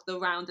dog, the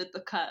rounded, the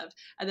curved,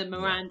 and then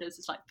Miranda's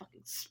is like fucking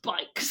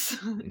spikes.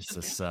 It's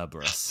a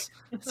Cerberus.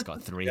 It's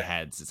got 3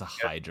 heads. It's a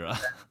Hydra.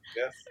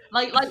 Yes.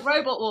 Like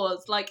Robot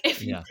Wars. Like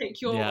if you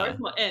take your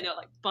robot in, it'll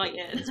like bite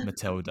in. It's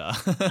Matilda.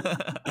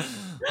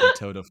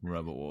 Matilda from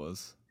Robot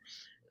Wars.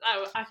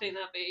 I think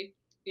that'd be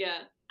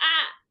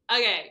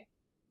okay.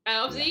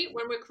 Obviously,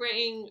 when we're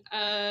creating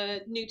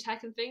new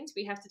tech and things,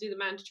 we have to do the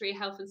mandatory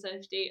health and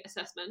safety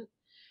assessment.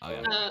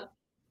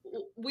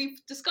 We've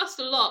discussed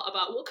a lot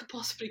about what could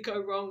possibly go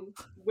wrong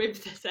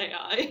with this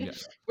AI,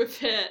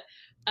 with it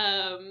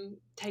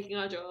taking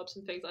our jobs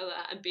and things like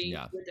that, and being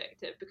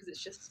addictive because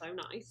it's just so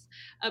nice.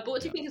 But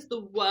what do you think is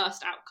the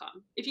worst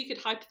outcome? If you could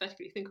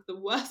hypothetically think of the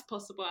worst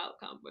possible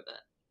outcome with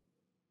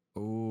it.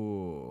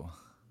 Ooh,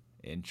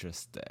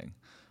 interesting.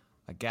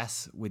 I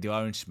guess with your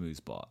own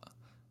schmoozebot,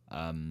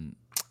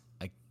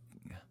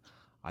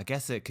 I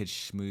guess it could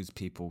schmooze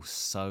people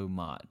so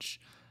much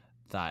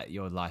that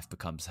your life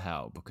becomes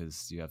hell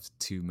because you have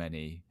too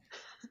many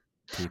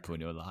people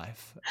in your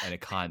life and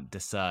it can't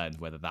discern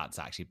whether that's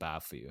actually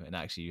bad for you, and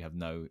actually you have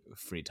no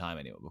free time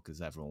anymore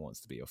because everyone wants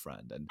to be your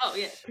friend. And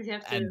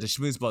and the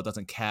schmoozebot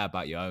doesn't care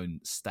about your own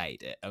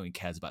state; it only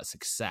cares about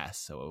success,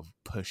 so it'll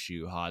push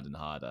you harder and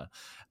harder,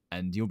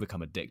 and you'll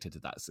become addicted to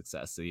that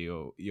success. So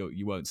you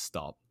won't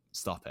stop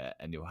it,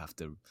 and you'll have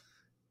to.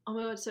 Oh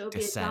my god! So it'll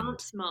be a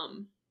dance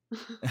mum.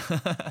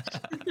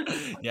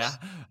 Yeah,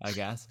 I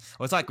guess.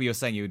 Well, it's like what you're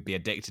saying, you would be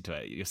addicted to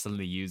it. You're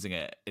suddenly using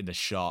it in the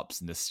shops,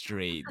 in the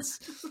streets,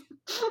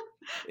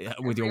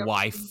 with your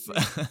wife. With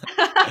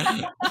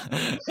the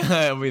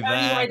only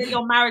way that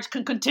your marriage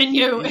can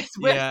continue is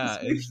with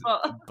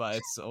but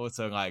it's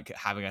also like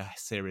having a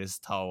serious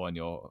toll on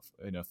your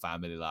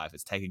family life.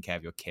 It's taking care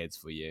of your kids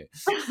for you.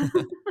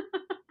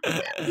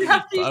 You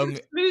have to use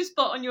a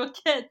smoothbot on your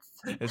kids.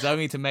 It's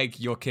only to make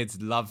your kids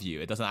love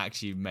you. It doesn't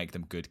actually make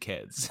them good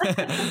kids.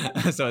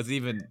 So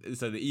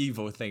the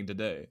evil thing to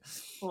do.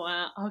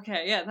 Wow.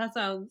 Okay. Yeah, that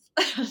sounds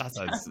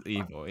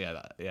evil.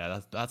 Yeah.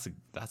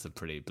 That's a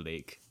pretty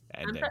bleak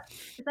ending.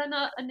 Is that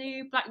not a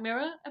new Black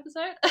Mirror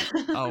episode?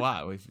 Oh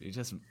wow, we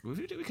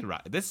could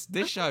write this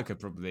show could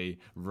probably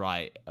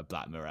write a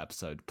Black Mirror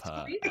episode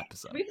per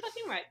episode. Can we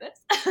fucking write this?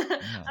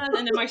 And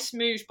then my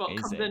smoosh bot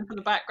comes in from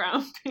the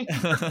background.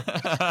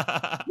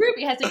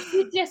 Ruby has a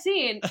GCSE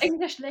in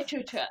English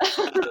literature.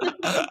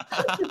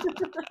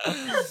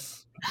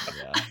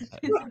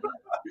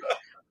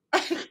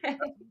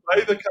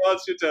 Play the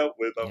cards you're dealt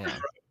with.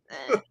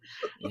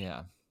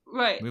 Yeah.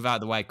 Right. Move out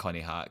of the way,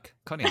 Connie Huck.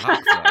 Connie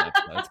Huck for an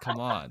episode. Come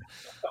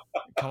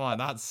on.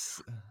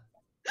 That's.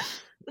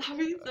 That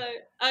means so.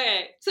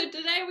 Okay, so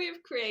today we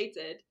have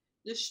created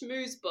the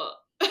Schmoozebot,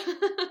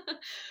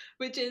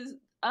 which is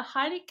a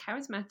highly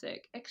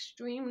charismatic,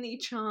 extremely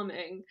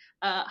charming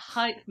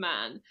hype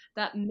man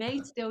that may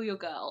steal your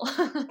girl.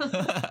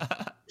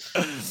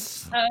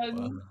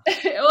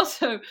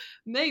 Also,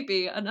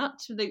 maybe an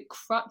absolute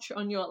crutch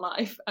on your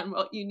life and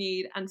what you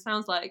need, and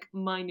sounds like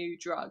my new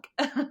drug.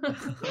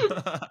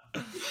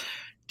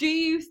 Do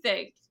you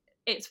think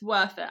it's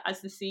worth it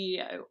as the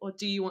CEO, or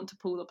do you want to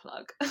pull the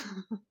plug?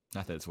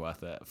 I think it's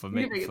worth it for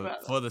me.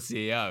 For the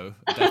CEO,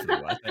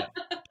 definitely worth it.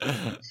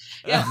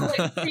 Yeah,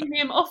 like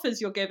premium offers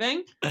you're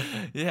giving.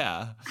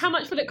 Yeah. How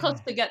much will it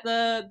cost to get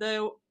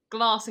the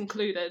glass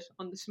included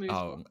on the smooth?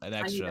 Oh, an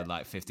extra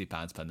like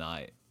 £50 per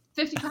night.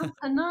 £50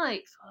 per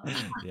night.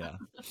 Yeah,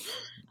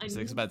 it's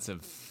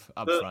expensive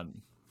up front.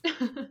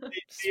 The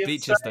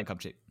Speeches don't come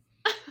cheap.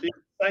 The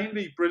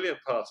insanely brilliant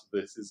part of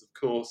this is, of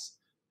course,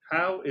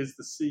 how is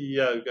the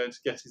CEO going to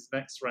get his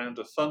next round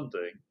of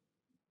funding?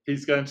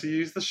 He's going to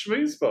use the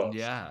Schmoozebot.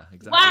 Yeah,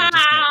 exactly.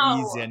 Wow!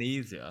 It'll just get easier and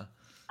easier.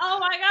 Oh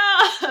my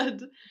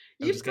god!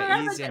 You just get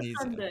forever easier get and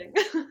funding.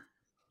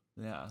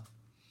 Yeah.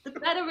 The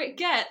better it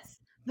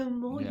gets, the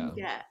more you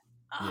get.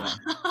 Yeah.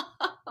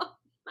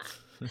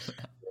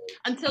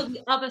 Until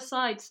the other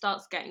side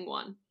starts getting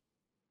one.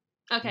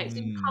 Okay, so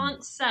you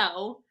can't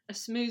sell a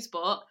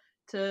Schmoozebot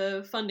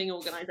to funding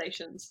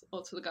organisations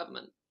or to the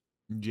government.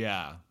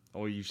 Yeah,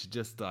 or you should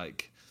just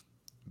like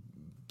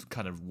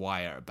kind of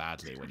wire it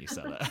badly when you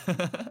sell it.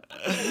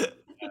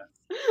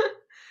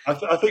 I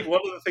think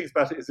one of the things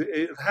about it is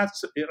it'll have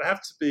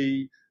to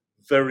be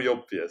very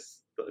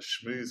obvious that a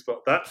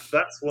Schmoozebot.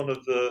 That's one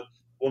of the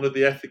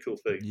ethical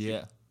things.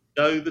 Yeah,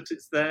 you know that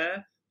it's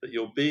there, that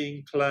you're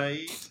being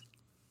played.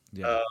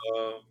 Yeah,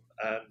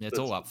 and it's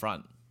all up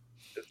front.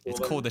 It's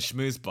called the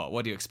Schmoozebot.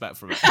 What do you expect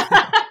from it?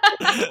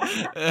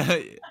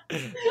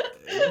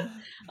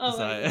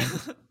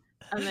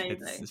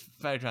 Amazing. It's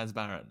very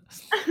transparent.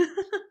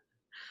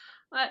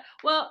 Right.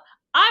 Well,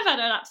 I've had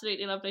an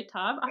absolutely lovely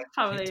time. I've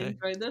thoroughly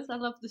enjoyed this. I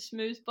love the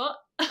Schmoozebot.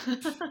 I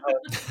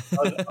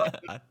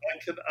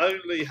can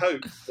only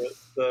hope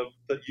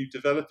that you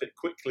develop it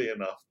quickly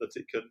enough that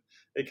it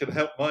can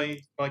help my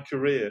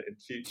career in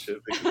future,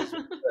 because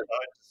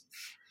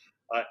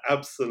I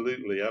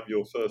absolutely am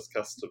your first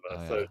customer.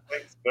 Oh, yeah. So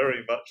thanks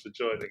very much for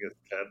joining us,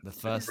 Ken.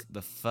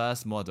 The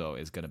first model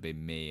is going to be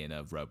me in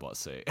a robot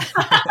suit.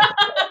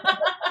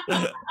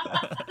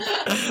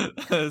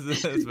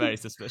 It's very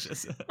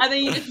suspicious. And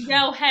then you just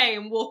yell "Hey"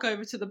 and walk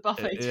over to the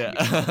buffet. Yeah.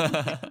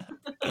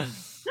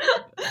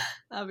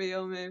 That'll be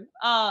your move.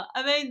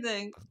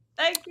 Amazing.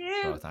 Thank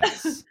you. Oh,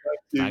 thanks.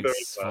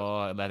 Thanks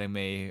for letting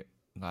me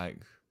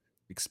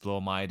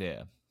explore my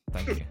idea.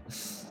 Thank you.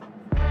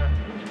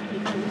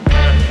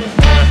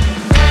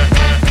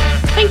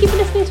 Thank you for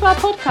listening to our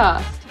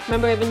podcast.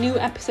 Remember, we have a new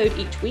episode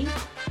each week.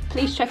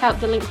 Please check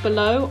out the link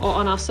below or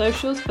on our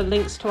socials for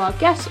links to our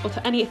guests or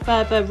to any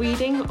further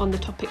reading on the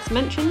topics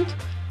mentioned.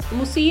 And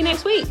we'll see you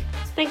next week.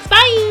 Thanks,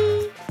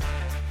 bye!